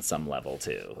think, on some level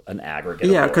too. An aggregate.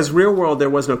 Yeah, because Real World,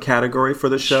 there was no category for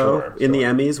the show in the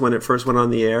Emmys when it first went on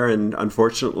the air, and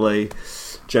unfortunately,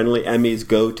 generally Emmys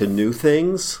go to new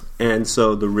things, and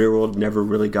so the Real World never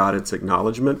really got its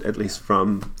acknowledgement, at least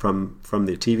from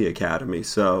the TV Academy.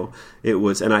 So it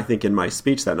was, and I think in my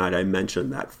speech that night I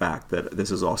mentioned that fact that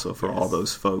this is also for all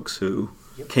those folks who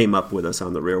came up with us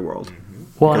on the Real World. Mm-hmm.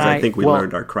 Well, because I think we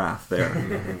learned our craft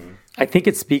there. I think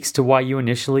it speaks to why you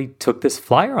initially took this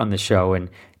flyer on the show and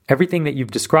everything that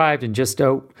you've described, and just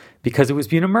because it was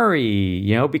Buena Murray,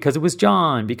 because it was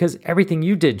John, because everything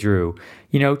you did, Drew,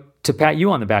 to pat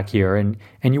you on the back here, and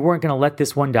you weren't going to let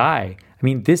this one die. I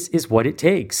mean, this is what it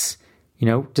takes,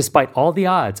 despite all the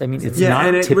odds. I mean, it's not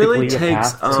and it typically really a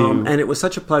takes, path to... and it was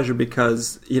such a pleasure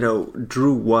because,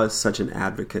 Drew was such an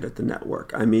advocate at the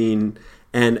network. I mean,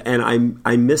 and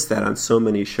I miss that on so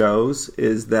many shows,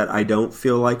 is that I don't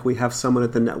feel like we have someone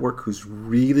at the network who's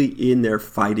really in there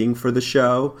fighting for the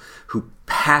show, who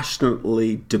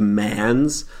passionately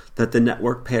demands that the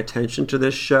network pay attention to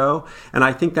this show. And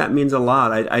I think that means a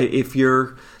lot. If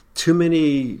you're too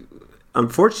many,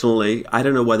 unfortunately, I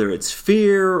don't know whether it's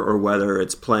fear or whether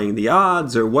it's playing the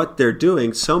odds or what they're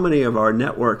doing, so many of our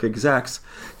network execs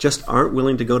just aren't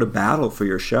willing to go to battle for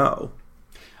your show.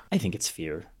 I think it's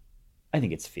fear.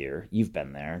 You've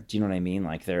been there. Do you know what I mean?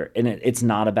 Like it's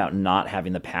not about not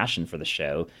having the passion for the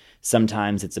show.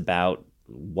 Sometimes it's about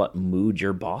what mood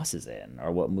your boss is in,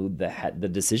 or what mood the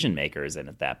decision maker is in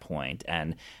at that point,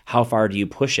 and how far do you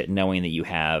push it, knowing that you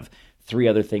have 3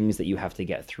 other things that you have to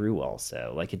get through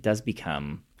also. Like, it does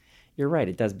become, you're right,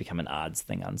 it does become an odds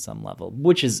thing on some level,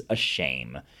 which is a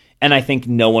shame. And I think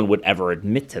no one would ever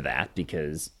admit to that,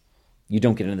 because you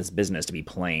don't get into this business to be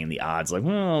playing the odds like,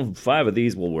 well, 5 of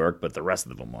these will work, but the rest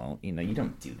of them won't. You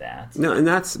don't do that. No, and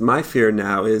that's my fear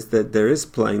now, is that there is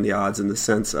playing the odds in the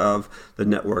sense of the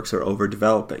networks are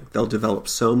overdeveloping. They'll develop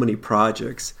so many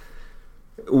projects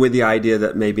with the idea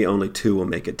that maybe only 2 will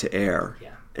make it to air.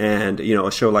 Yeah. And,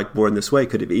 a show like Born This Way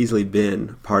could have easily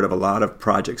been part of a lot of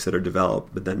projects that are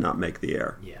developed but then not make the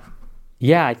air.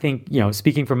 Yeah, I think,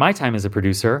 speaking from my time as a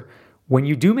producer, when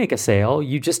you do make a sale,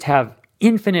 you just have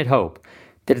infinite hope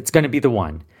that it's going to be the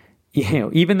one.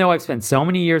 Even though I've spent so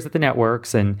many years at the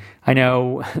networks, and I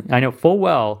know full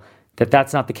well that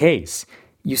that's not the case,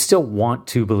 you still want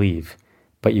to believe.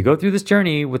 But you go through this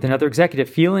journey with another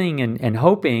executive feeling and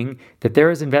hoping that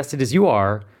they're as invested as you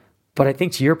are. But I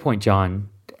think, to your point, John,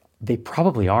 they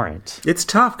probably aren't. It's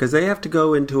tough because they have to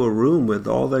go into a room with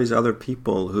all these other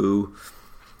people who,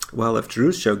 well, if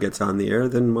Drew's show gets on the air,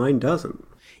 then mine doesn't.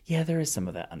 Yeah, there is some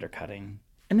of that undercutting.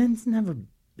 And it's never...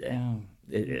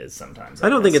 it is sometimes. I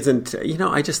don't think it's...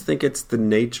 I just think it's the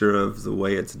nature of the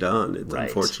way it's done. Right.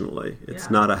 Unfortunately. It's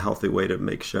not a healthy way to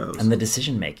make shows. And the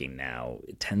decision-making now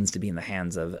tends to be in the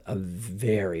hands of a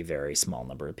very, very small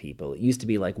number of people. It used to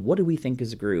be like, what do we think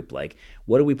as a group? Like,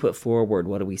 what do we put forward?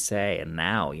 What do we say? And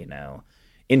now,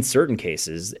 in certain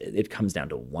cases, it comes down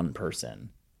to one person,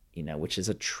 which is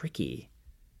a tricky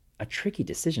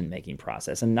decision-making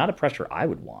process, and not a pressure I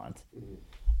would want.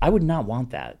 I would not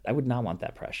want that. I would not want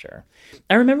that pressure.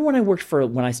 I remember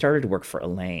when I started to work for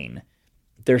Elaine,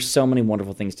 there's so many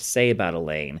wonderful things to say about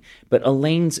Elaine, but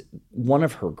one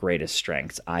of her greatest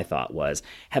strengths, I thought, was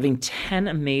having 10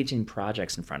 amazing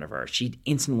projects in front of her. She'd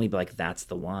instantly be like, that's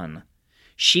the one.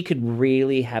 she could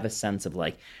really have a sense of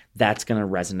like, that's going to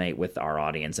resonate with our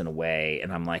audience in a way.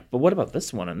 And I'm like, but what about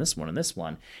this one and this one and this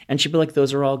one? And she'd be like,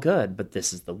 those are all good, but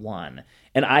this is the one.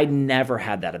 And I never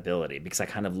had that ability because I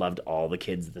kind of loved all the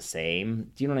kids the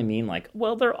same. Do you know what I mean? Like,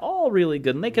 well, they're all really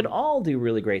good and they could all do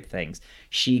really great things.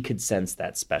 She could sense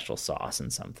that special sauce in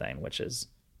something, which is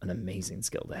an amazing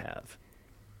skill to have.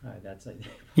 I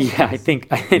think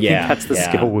that's the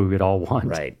skill we would all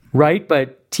want. Right.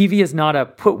 But TV is not a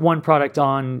put one product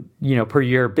on, per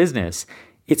year business.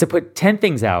 It's a put 10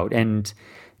 things out. And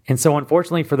so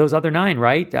unfortunately for those other 9,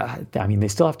 right? They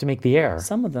still have to make the air.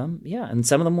 Some of them, yeah. And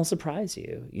some of them will surprise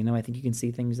you. I think you can see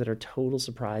things that are total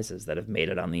surprises that have made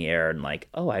it on the air and like,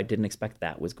 oh, I didn't expect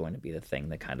that was going to be the thing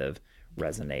that kind of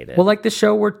resonated. Well, like the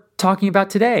show we're talking about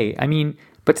today.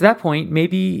 But to that point,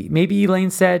 maybe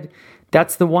Elaine said,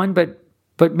 that's the one, but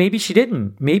maybe she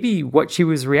didn't. Maybe what she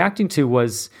was reacting to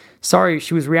was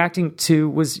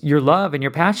your love and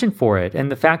your passion for it and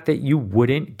the fact that you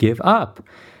wouldn't give up.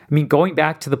 Going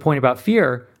back to the point about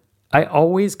fear, I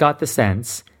always got the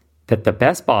sense that the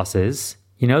best bosses,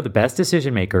 the best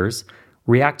decision makers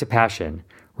react to passion,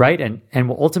 right? And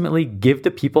will ultimately give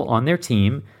the people on their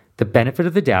team the benefit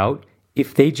of the doubt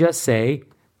if they just say,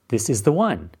 this is the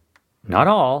one. Not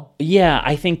all. Yeah,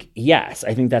 I think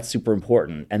that's super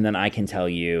important. And then I can tell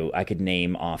you, I could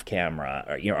name off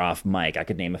camera or off mic, I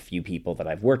could name a few people that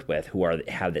I've worked with who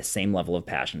have the same level of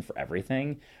passion for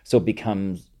everything. So it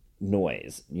becomes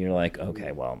noise. You're like,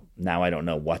 okay, well, now I don't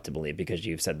know what to believe because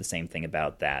you've said the same thing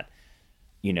about that,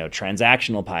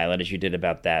 transactional pilot as you did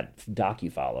about that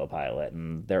docu-follow pilot.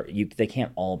 And they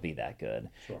can't all be that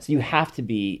good. Sure. So you have to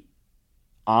be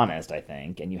honest, I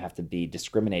think, and you have to be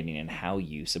discriminating in how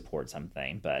you support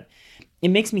something. But it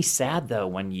makes me sad though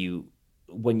when you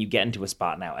get into a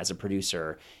spot now as a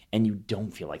producer and you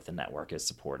don't feel like the network is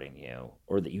supporting you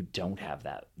or that you don't have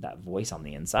that voice on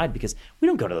the inside because we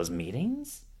don't go to those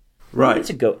meetings. Right. We need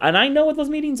to go, and I know what those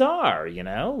meetings are,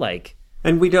 like.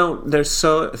 And we don't. There's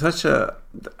the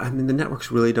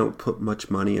networks really don't put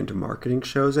much money into marketing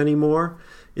shows anymore.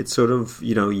 It's sort of,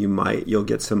 you'll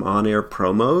get some on-air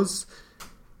promos.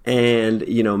 And,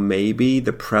 maybe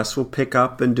the press will pick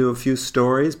up and do a few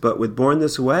stories. But with Born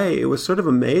This Way, it was sort of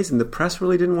amazing. The press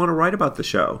really didn't want to write about the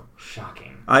show.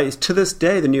 Shocking. To this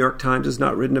day, the New York Times has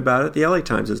not written about it. The LA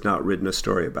Times has not written a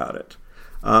story about it.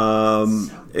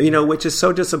 Which is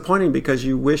so disappointing because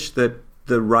you wish that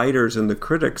the writers and the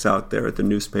critics out there at the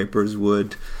newspapers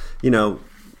would,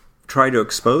 try to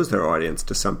expose their audience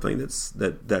to something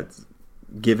that's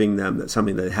giving them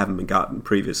something they haven't gotten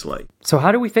previously. So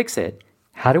how do we fix it?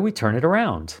 How do we turn it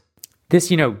around?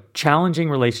 This, challenging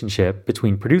relationship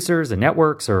between producers and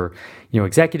networks or,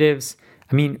 executives,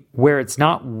 where it's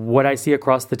not what I see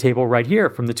across the table right here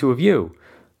from the two of you.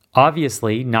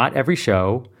 Obviously, not every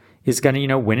show is going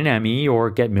to, win an Emmy or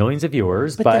get millions of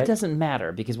viewers. But that doesn't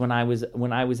matter because when I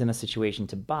was in a situation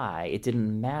to buy, it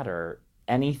didn't matter.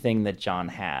 Anything that John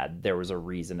had, there was a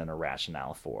reason and a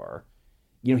rationale for.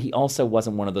 He also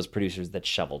wasn't one of those producers that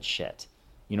shoveled shit.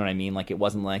 You know what I mean? Like, it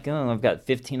wasn't like, oh, I've got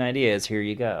 15 ideas, here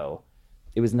you go.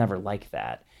 It was never like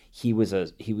that. He was a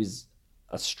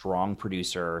strong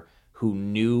producer who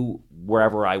knew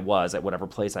wherever I was, at whatever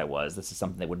place I was, this is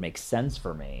something that would make sense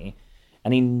for me.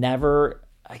 And he never,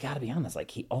 I gotta be honest,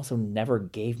 like, he also never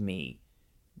gave me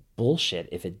bullshit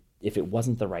if it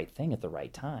wasn't the right thing at the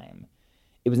right time.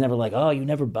 It was never like, oh, you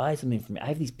never buy something from me. I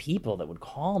have these people that would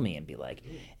call me and be like,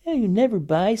 oh, you never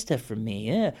buy stuff from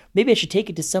me. Yeah, maybe I should take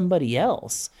it to somebody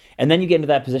else. And then you get into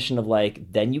that position of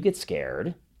like, then you get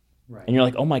scared. Right. And you're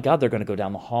like, oh my God, they're going to go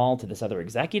down the hall to this other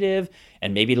executive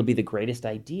and maybe it'll be the greatest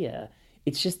idea.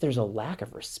 It's just there's a lack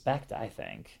of respect, I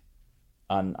think,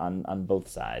 on both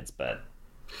sides. But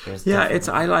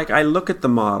I look at the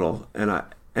model and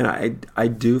I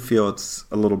do feel it's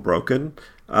a little broken.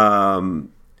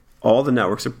 All the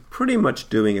networks are pretty much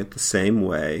doing it the same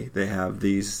way. They have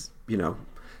these,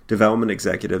 development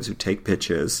executives who take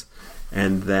pitches,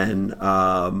 and then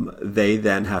they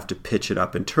then have to pitch it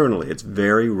up internally. It's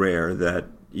very rare that,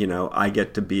 I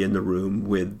get to be in the room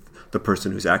with the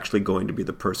person who's actually going to be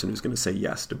the person who's going to say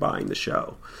yes to buying the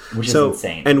show. Which is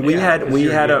insane. And we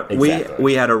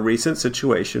had a recent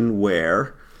situation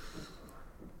where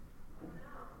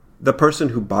the person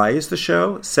who buys the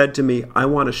show said to me, I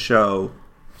want a show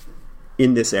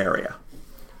in this area.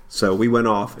 So we went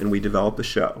off and we developed the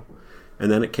show. And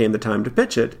then it came the time to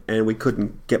pitch it, and we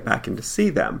couldn't get back in to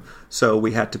see them. So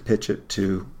we had to pitch it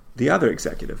to the other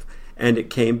executive. And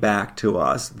it came back to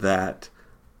us that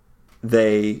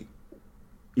that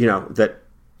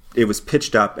it was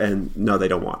pitched up and no, they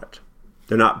don't want it.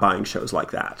 They're not buying shows like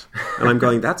that. And I'm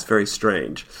going, that's very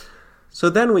strange. So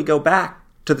then we go back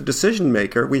to the decision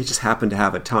maker. We just happened to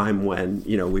have a time when,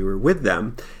 we were with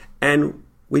them, and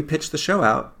we pitched the show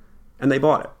out, and they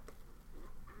bought it.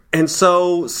 And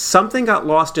so something got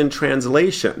lost in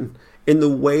translation in the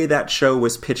way that show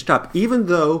was pitched up, even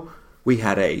though we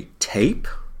had a tape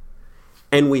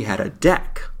and we had a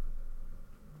deck.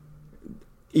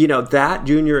 That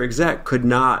junior exec could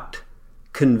not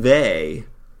convey,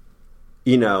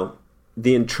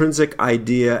 the intrinsic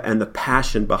idea and the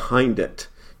passion behind it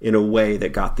in a way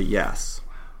that got the yes.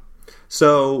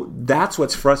 So that's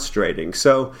what's frustrating.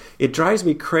 So it drives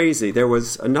me crazy. There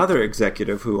was another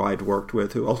executive who I'd worked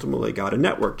with who ultimately got a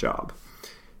network job.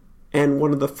 And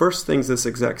one of the first things this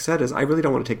exec said is, I really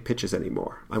don't want to take pitches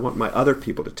anymore. I want my other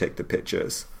people to take the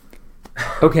pitches.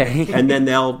 Okay. And then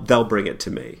they'll bring it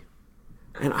to me.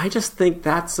 And I just think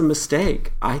that's a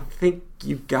mistake. I think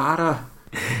you've gotta...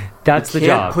 That's the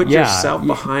job. Put yourself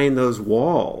behind those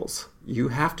walls. You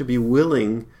have to be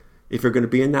willing, if you're going to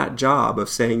be in that job, of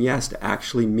saying yes, to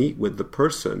actually meet with the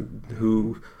person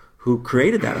who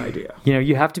created that idea.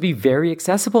 You have to be very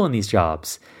accessible in these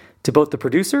jobs to both the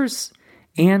producers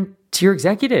and to your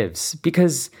executives,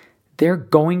 because they're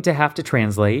going to have to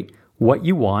translate what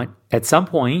you want at some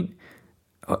point,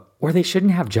 or they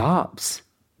shouldn't have jobs.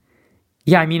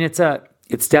 Yeah,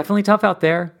 it's definitely tough out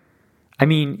there.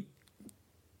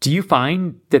 Do you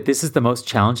find that this is the most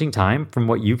challenging time from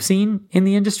what you've seen in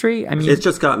the industry? It's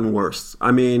just gotten worse.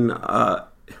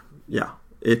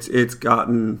 It's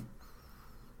gotten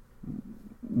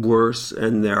worse,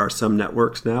 and there are some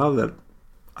networks now that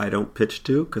I don't pitch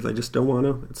to because I just don't want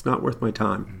to. It's not worth my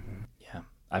time. Yeah,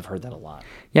 I've heard that a lot.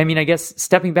 Yeah, I guess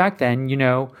stepping back then,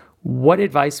 what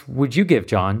advice would you give,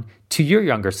 John, to your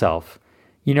younger self?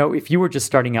 If you were just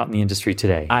starting out in the industry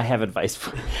today. I have advice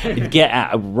for you. Get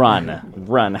out,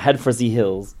 run, head for the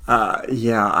hills.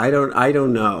 I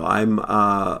don't know.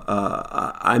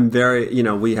 I'm very,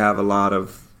 we have a lot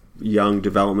of young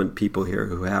development people here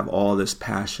who have all this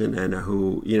passion and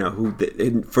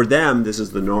for them, this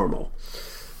is the normal.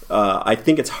 I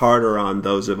think it's harder on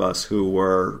those of us who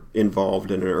were involved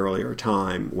in an earlier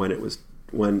time when it was,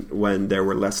 when there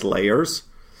were less layers.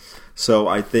 So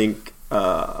I think,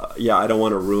 I don't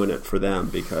want to ruin it for them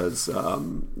because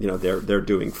they're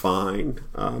doing fine.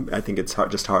 I think it's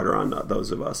just harder on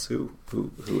those of us who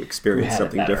experienced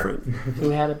something different. Who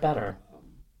had it better?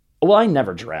 Well, I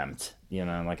never dreamt.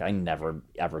 I never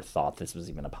ever thought this was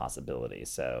even a possibility.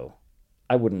 So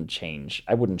I wouldn't change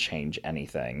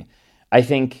anything. I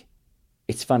think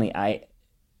it's funny.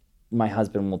 My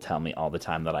husband will tell me all the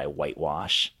time that I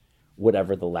whitewash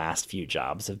whatever the last few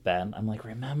jobs have been. I'm like,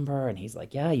 remember? And he's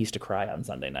like, yeah, I used to cry on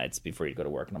Sunday nights before you go to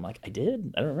work. And I'm like, I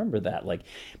did? I don't remember that.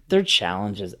 There are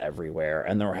challenges everywhere,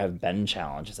 and there have been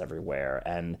challenges everywhere.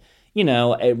 And,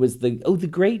 it was the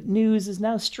great news is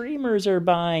now streamers are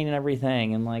buying and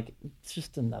everything. And it's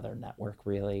just another network,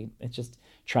 really. It's just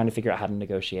trying to figure out how to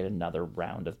negotiate another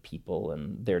round of people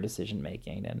and their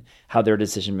decision-making, and how their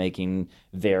decision-making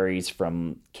varies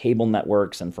from cable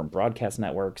networks and from broadcast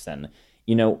networks. And,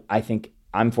 I think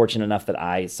I'm fortunate enough that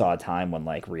I saw a time when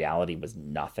reality was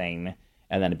nothing,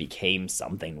 and then it became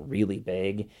something really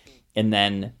big. And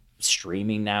then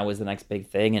streaming now is the next big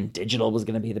thing, and digital was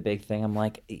going to be the big thing. I'm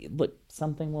like, look,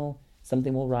 something will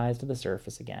rise to the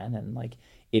surface again. And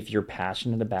if you're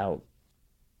passionate about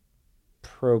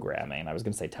programming, I was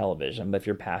going to say television, but if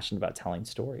you're passionate about telling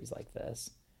stories like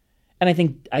this, and I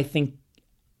think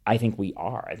we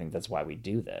are. I think that's why we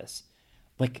do this.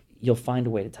 You'll find a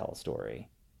way to tell a story.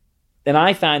 And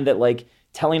I find that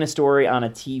telling a story on a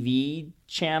TV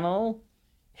channel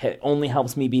only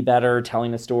helps me be better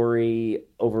telling a story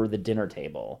over the dinner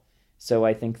table. So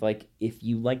I think if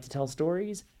you like to tell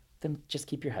stories, then just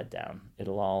keep your head down.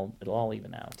 It'll all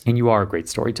even out. And you are a great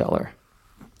storyteller.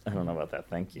 I don't know about that.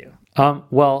 Thank you.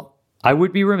 Well, I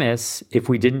would be remiss if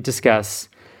we didn't discuss,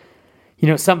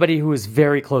 somebody who is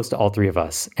very close to all three of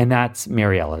us, and that's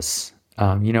Mary Ellis.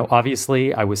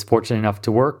 Obviously, I was fortunate enough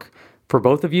to work for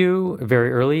both of you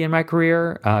very early in my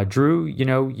career. Drew,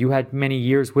 you had many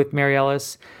years with Mary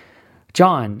Ellis.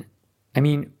 John,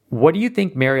 what do you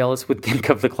think Mary Ellis would think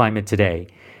of the climate today?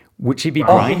 Would she be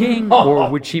grinding, or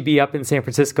would she be up in San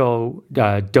Francisco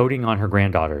doting on her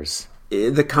granddaughters?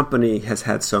 The company has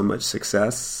had so much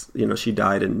success. She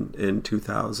died in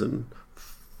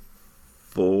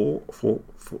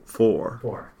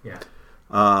 2004.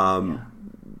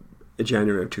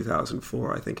 January of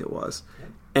 2004, I think it was.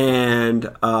 And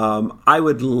I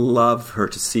would love her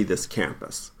to see this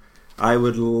campus. I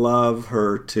would love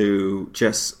her to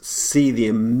just see the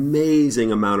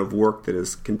amazing amount of work that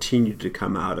has continued to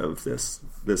come out of this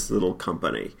little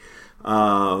company.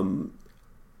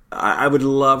 I would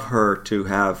love her to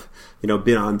have,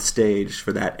 been on stage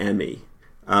for that Emmy.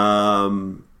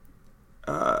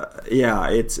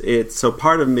 It's so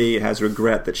part of me has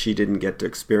regret that she didn't get to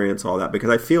experience all that, because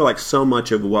I feel like so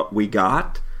much of what we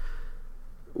got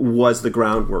was the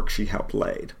groundwork she helped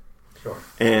laid. Sure.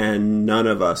 And none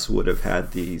of us would have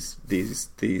had these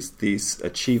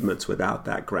achievements without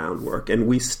that groundwork. And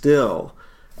we still,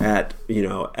 at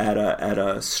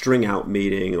a string out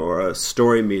meeting or a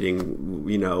story meeting,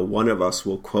 one of us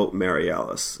will quote Mary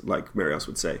Ellis, like Mary Ellis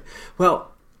would say,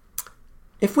 "Well,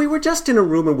 if we were just in a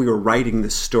room and we were writing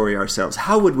this story ourselves,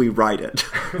 how would we write it?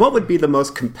 What would be the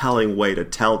most compelling way to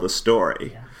tell the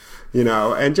story?" Yeah.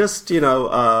 And just the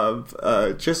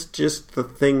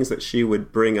things that she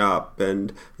would bring up,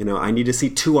 and I need to see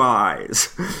two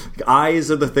eyes.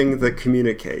 Eyes are the things that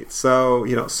communicate. So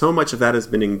so much of that has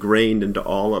been ingrained into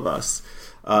all of us.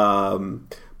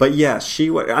 But yeah,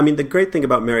 the great thing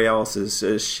about Mary Ellis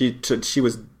is she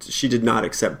did not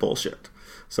accept bullshit.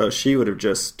 So she would have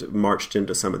just marched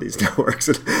into some of these networks.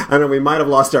 And I know we might have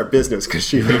lost our business because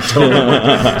she would have told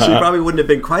them. She probably wouldn't have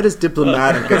been quite as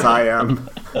diplomatic as I am.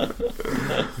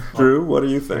 Drew, what do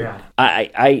you think? Yeah.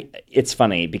 It's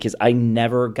funny because I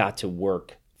never got to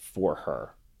work for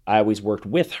her. I always worked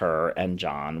with her and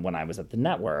John when I was at the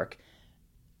network,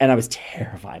 and I was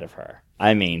terrified of her.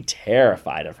 I mean,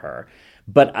 terrified of her.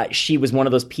 But she was one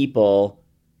of those people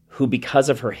who, because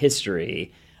of her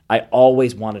history, I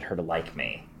always wanted her to like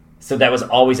me. So that was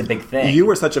always a big thing. You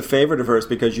were such a favorite of hers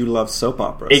because you loved soap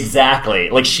operas. Exactly.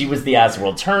 Like, she was the As the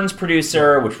World Turns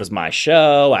producer, which was my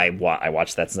show. I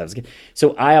watched that since I was a kid.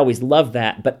 So I always loved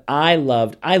that. But I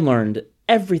learned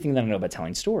everything that I know about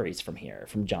telling stories from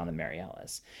John and Mary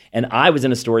Ellis. And I was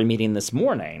in a story meeting this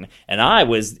morning, and I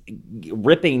was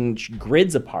ripping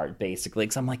grids apart, basically,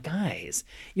 because I'm like, guys,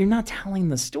 you're not telling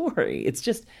the story. It's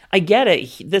just, I get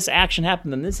it. This action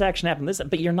happened, and this action happened,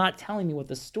 but you're not telling me what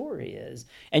the story is.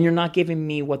 And you're not giving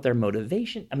me what their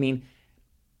motivation, I mean,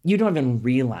 you don't even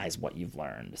realize what you've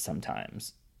learned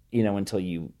sometimes, until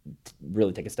you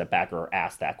really take a step back or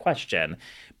ask that question.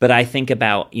 But I think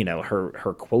about,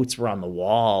 her quotes were on the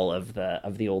wall of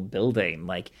the old building,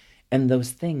 like, and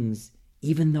those things,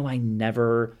 even though I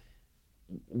never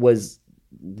was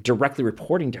directly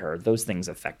reporting to her, those things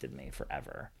affected me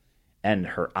forever. And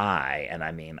her eye, and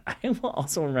I mean, I will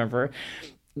also remember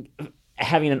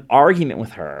having an argument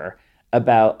with her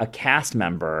about a cast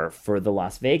member for the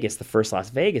first Las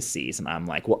Vegas season. I'm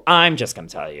like, well, I'm just going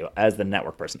to tell you, as the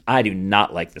network person, I do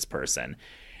not like this person.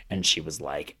 And she was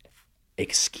like,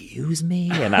 excuse me?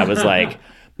 And I was like,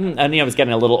 I was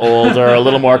getting a little older, a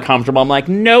little more comfortable. I'm like,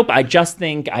 nope, I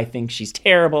think she's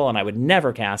terrible, and I would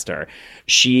never cast her.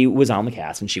 She was on the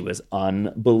cast, and she was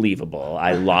unbelievable.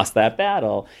 I lost that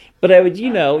battle. But I would,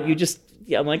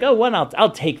 I'm like, oh,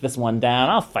 I'll take this one down.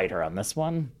 I'll fight her on this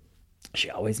one. She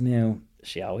always knew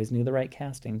the right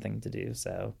casting thing to do.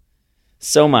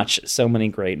 So many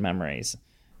great memories.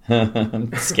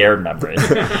 Scared memories.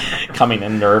 Coming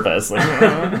in nervous.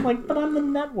 I'm like, but I'm the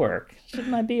network.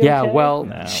 Shouldn't I be okay? Yeah, well,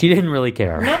 no. She didn't really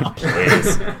care. No,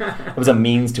 please. It was a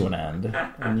means to an end.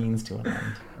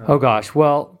 Oh, gosh.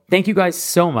 Well, thank you guys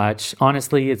so much.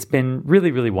 Honestly, it's been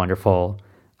really, really wonderful.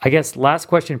 I guess last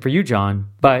question for you, John,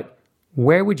 but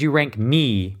where would you rank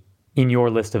me in your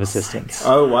list of assistants?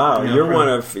 Oh, wow. You're one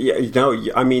of,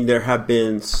 there have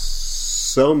been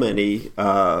so many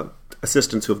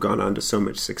assistants who have gone on to so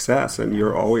much success, and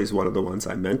you're always one of the ones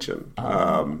I mention.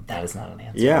 That is not an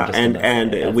answer. Yeah,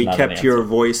 and we kept your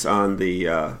voice on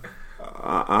the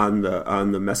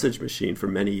message machine for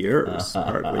many years,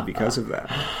 partly because of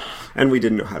that. And we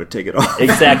didn't know how to take it off.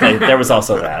 Exactly. There was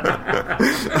also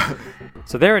that.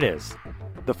 So there it is.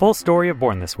 The full story of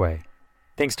Born This Way.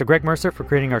 Thanks to Greg Mercer for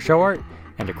creating our show art,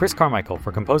 and to Chris Carmichael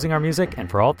for composing our music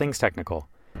and for all things technical.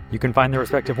 You can find their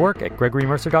respective work at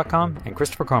gregorymercer.com and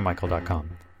christophercarmichael.com.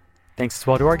 Thanks as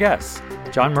well to our guests,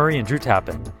 John Murray and Drew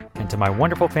Tappan, and to my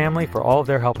wonderful family for all of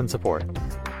their help and support.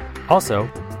 Also,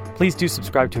 please do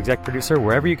subscribe to Exec Producer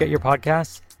wherever you get your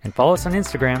podcasts, and follow us on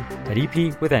Instagram at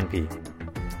EP with NP.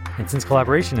 And since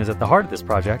collaboration is at the heart of this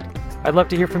project, I'd love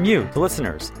to hear from you, the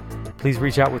listeners. Please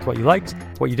reach out with what you liked,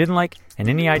 what you didn't like, and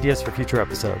any ideas for future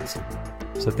episodes.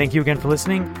 So thank you again for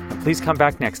listening, and please come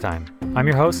back next time. I'm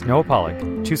your host, Noah Pollack.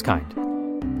 Choose kind.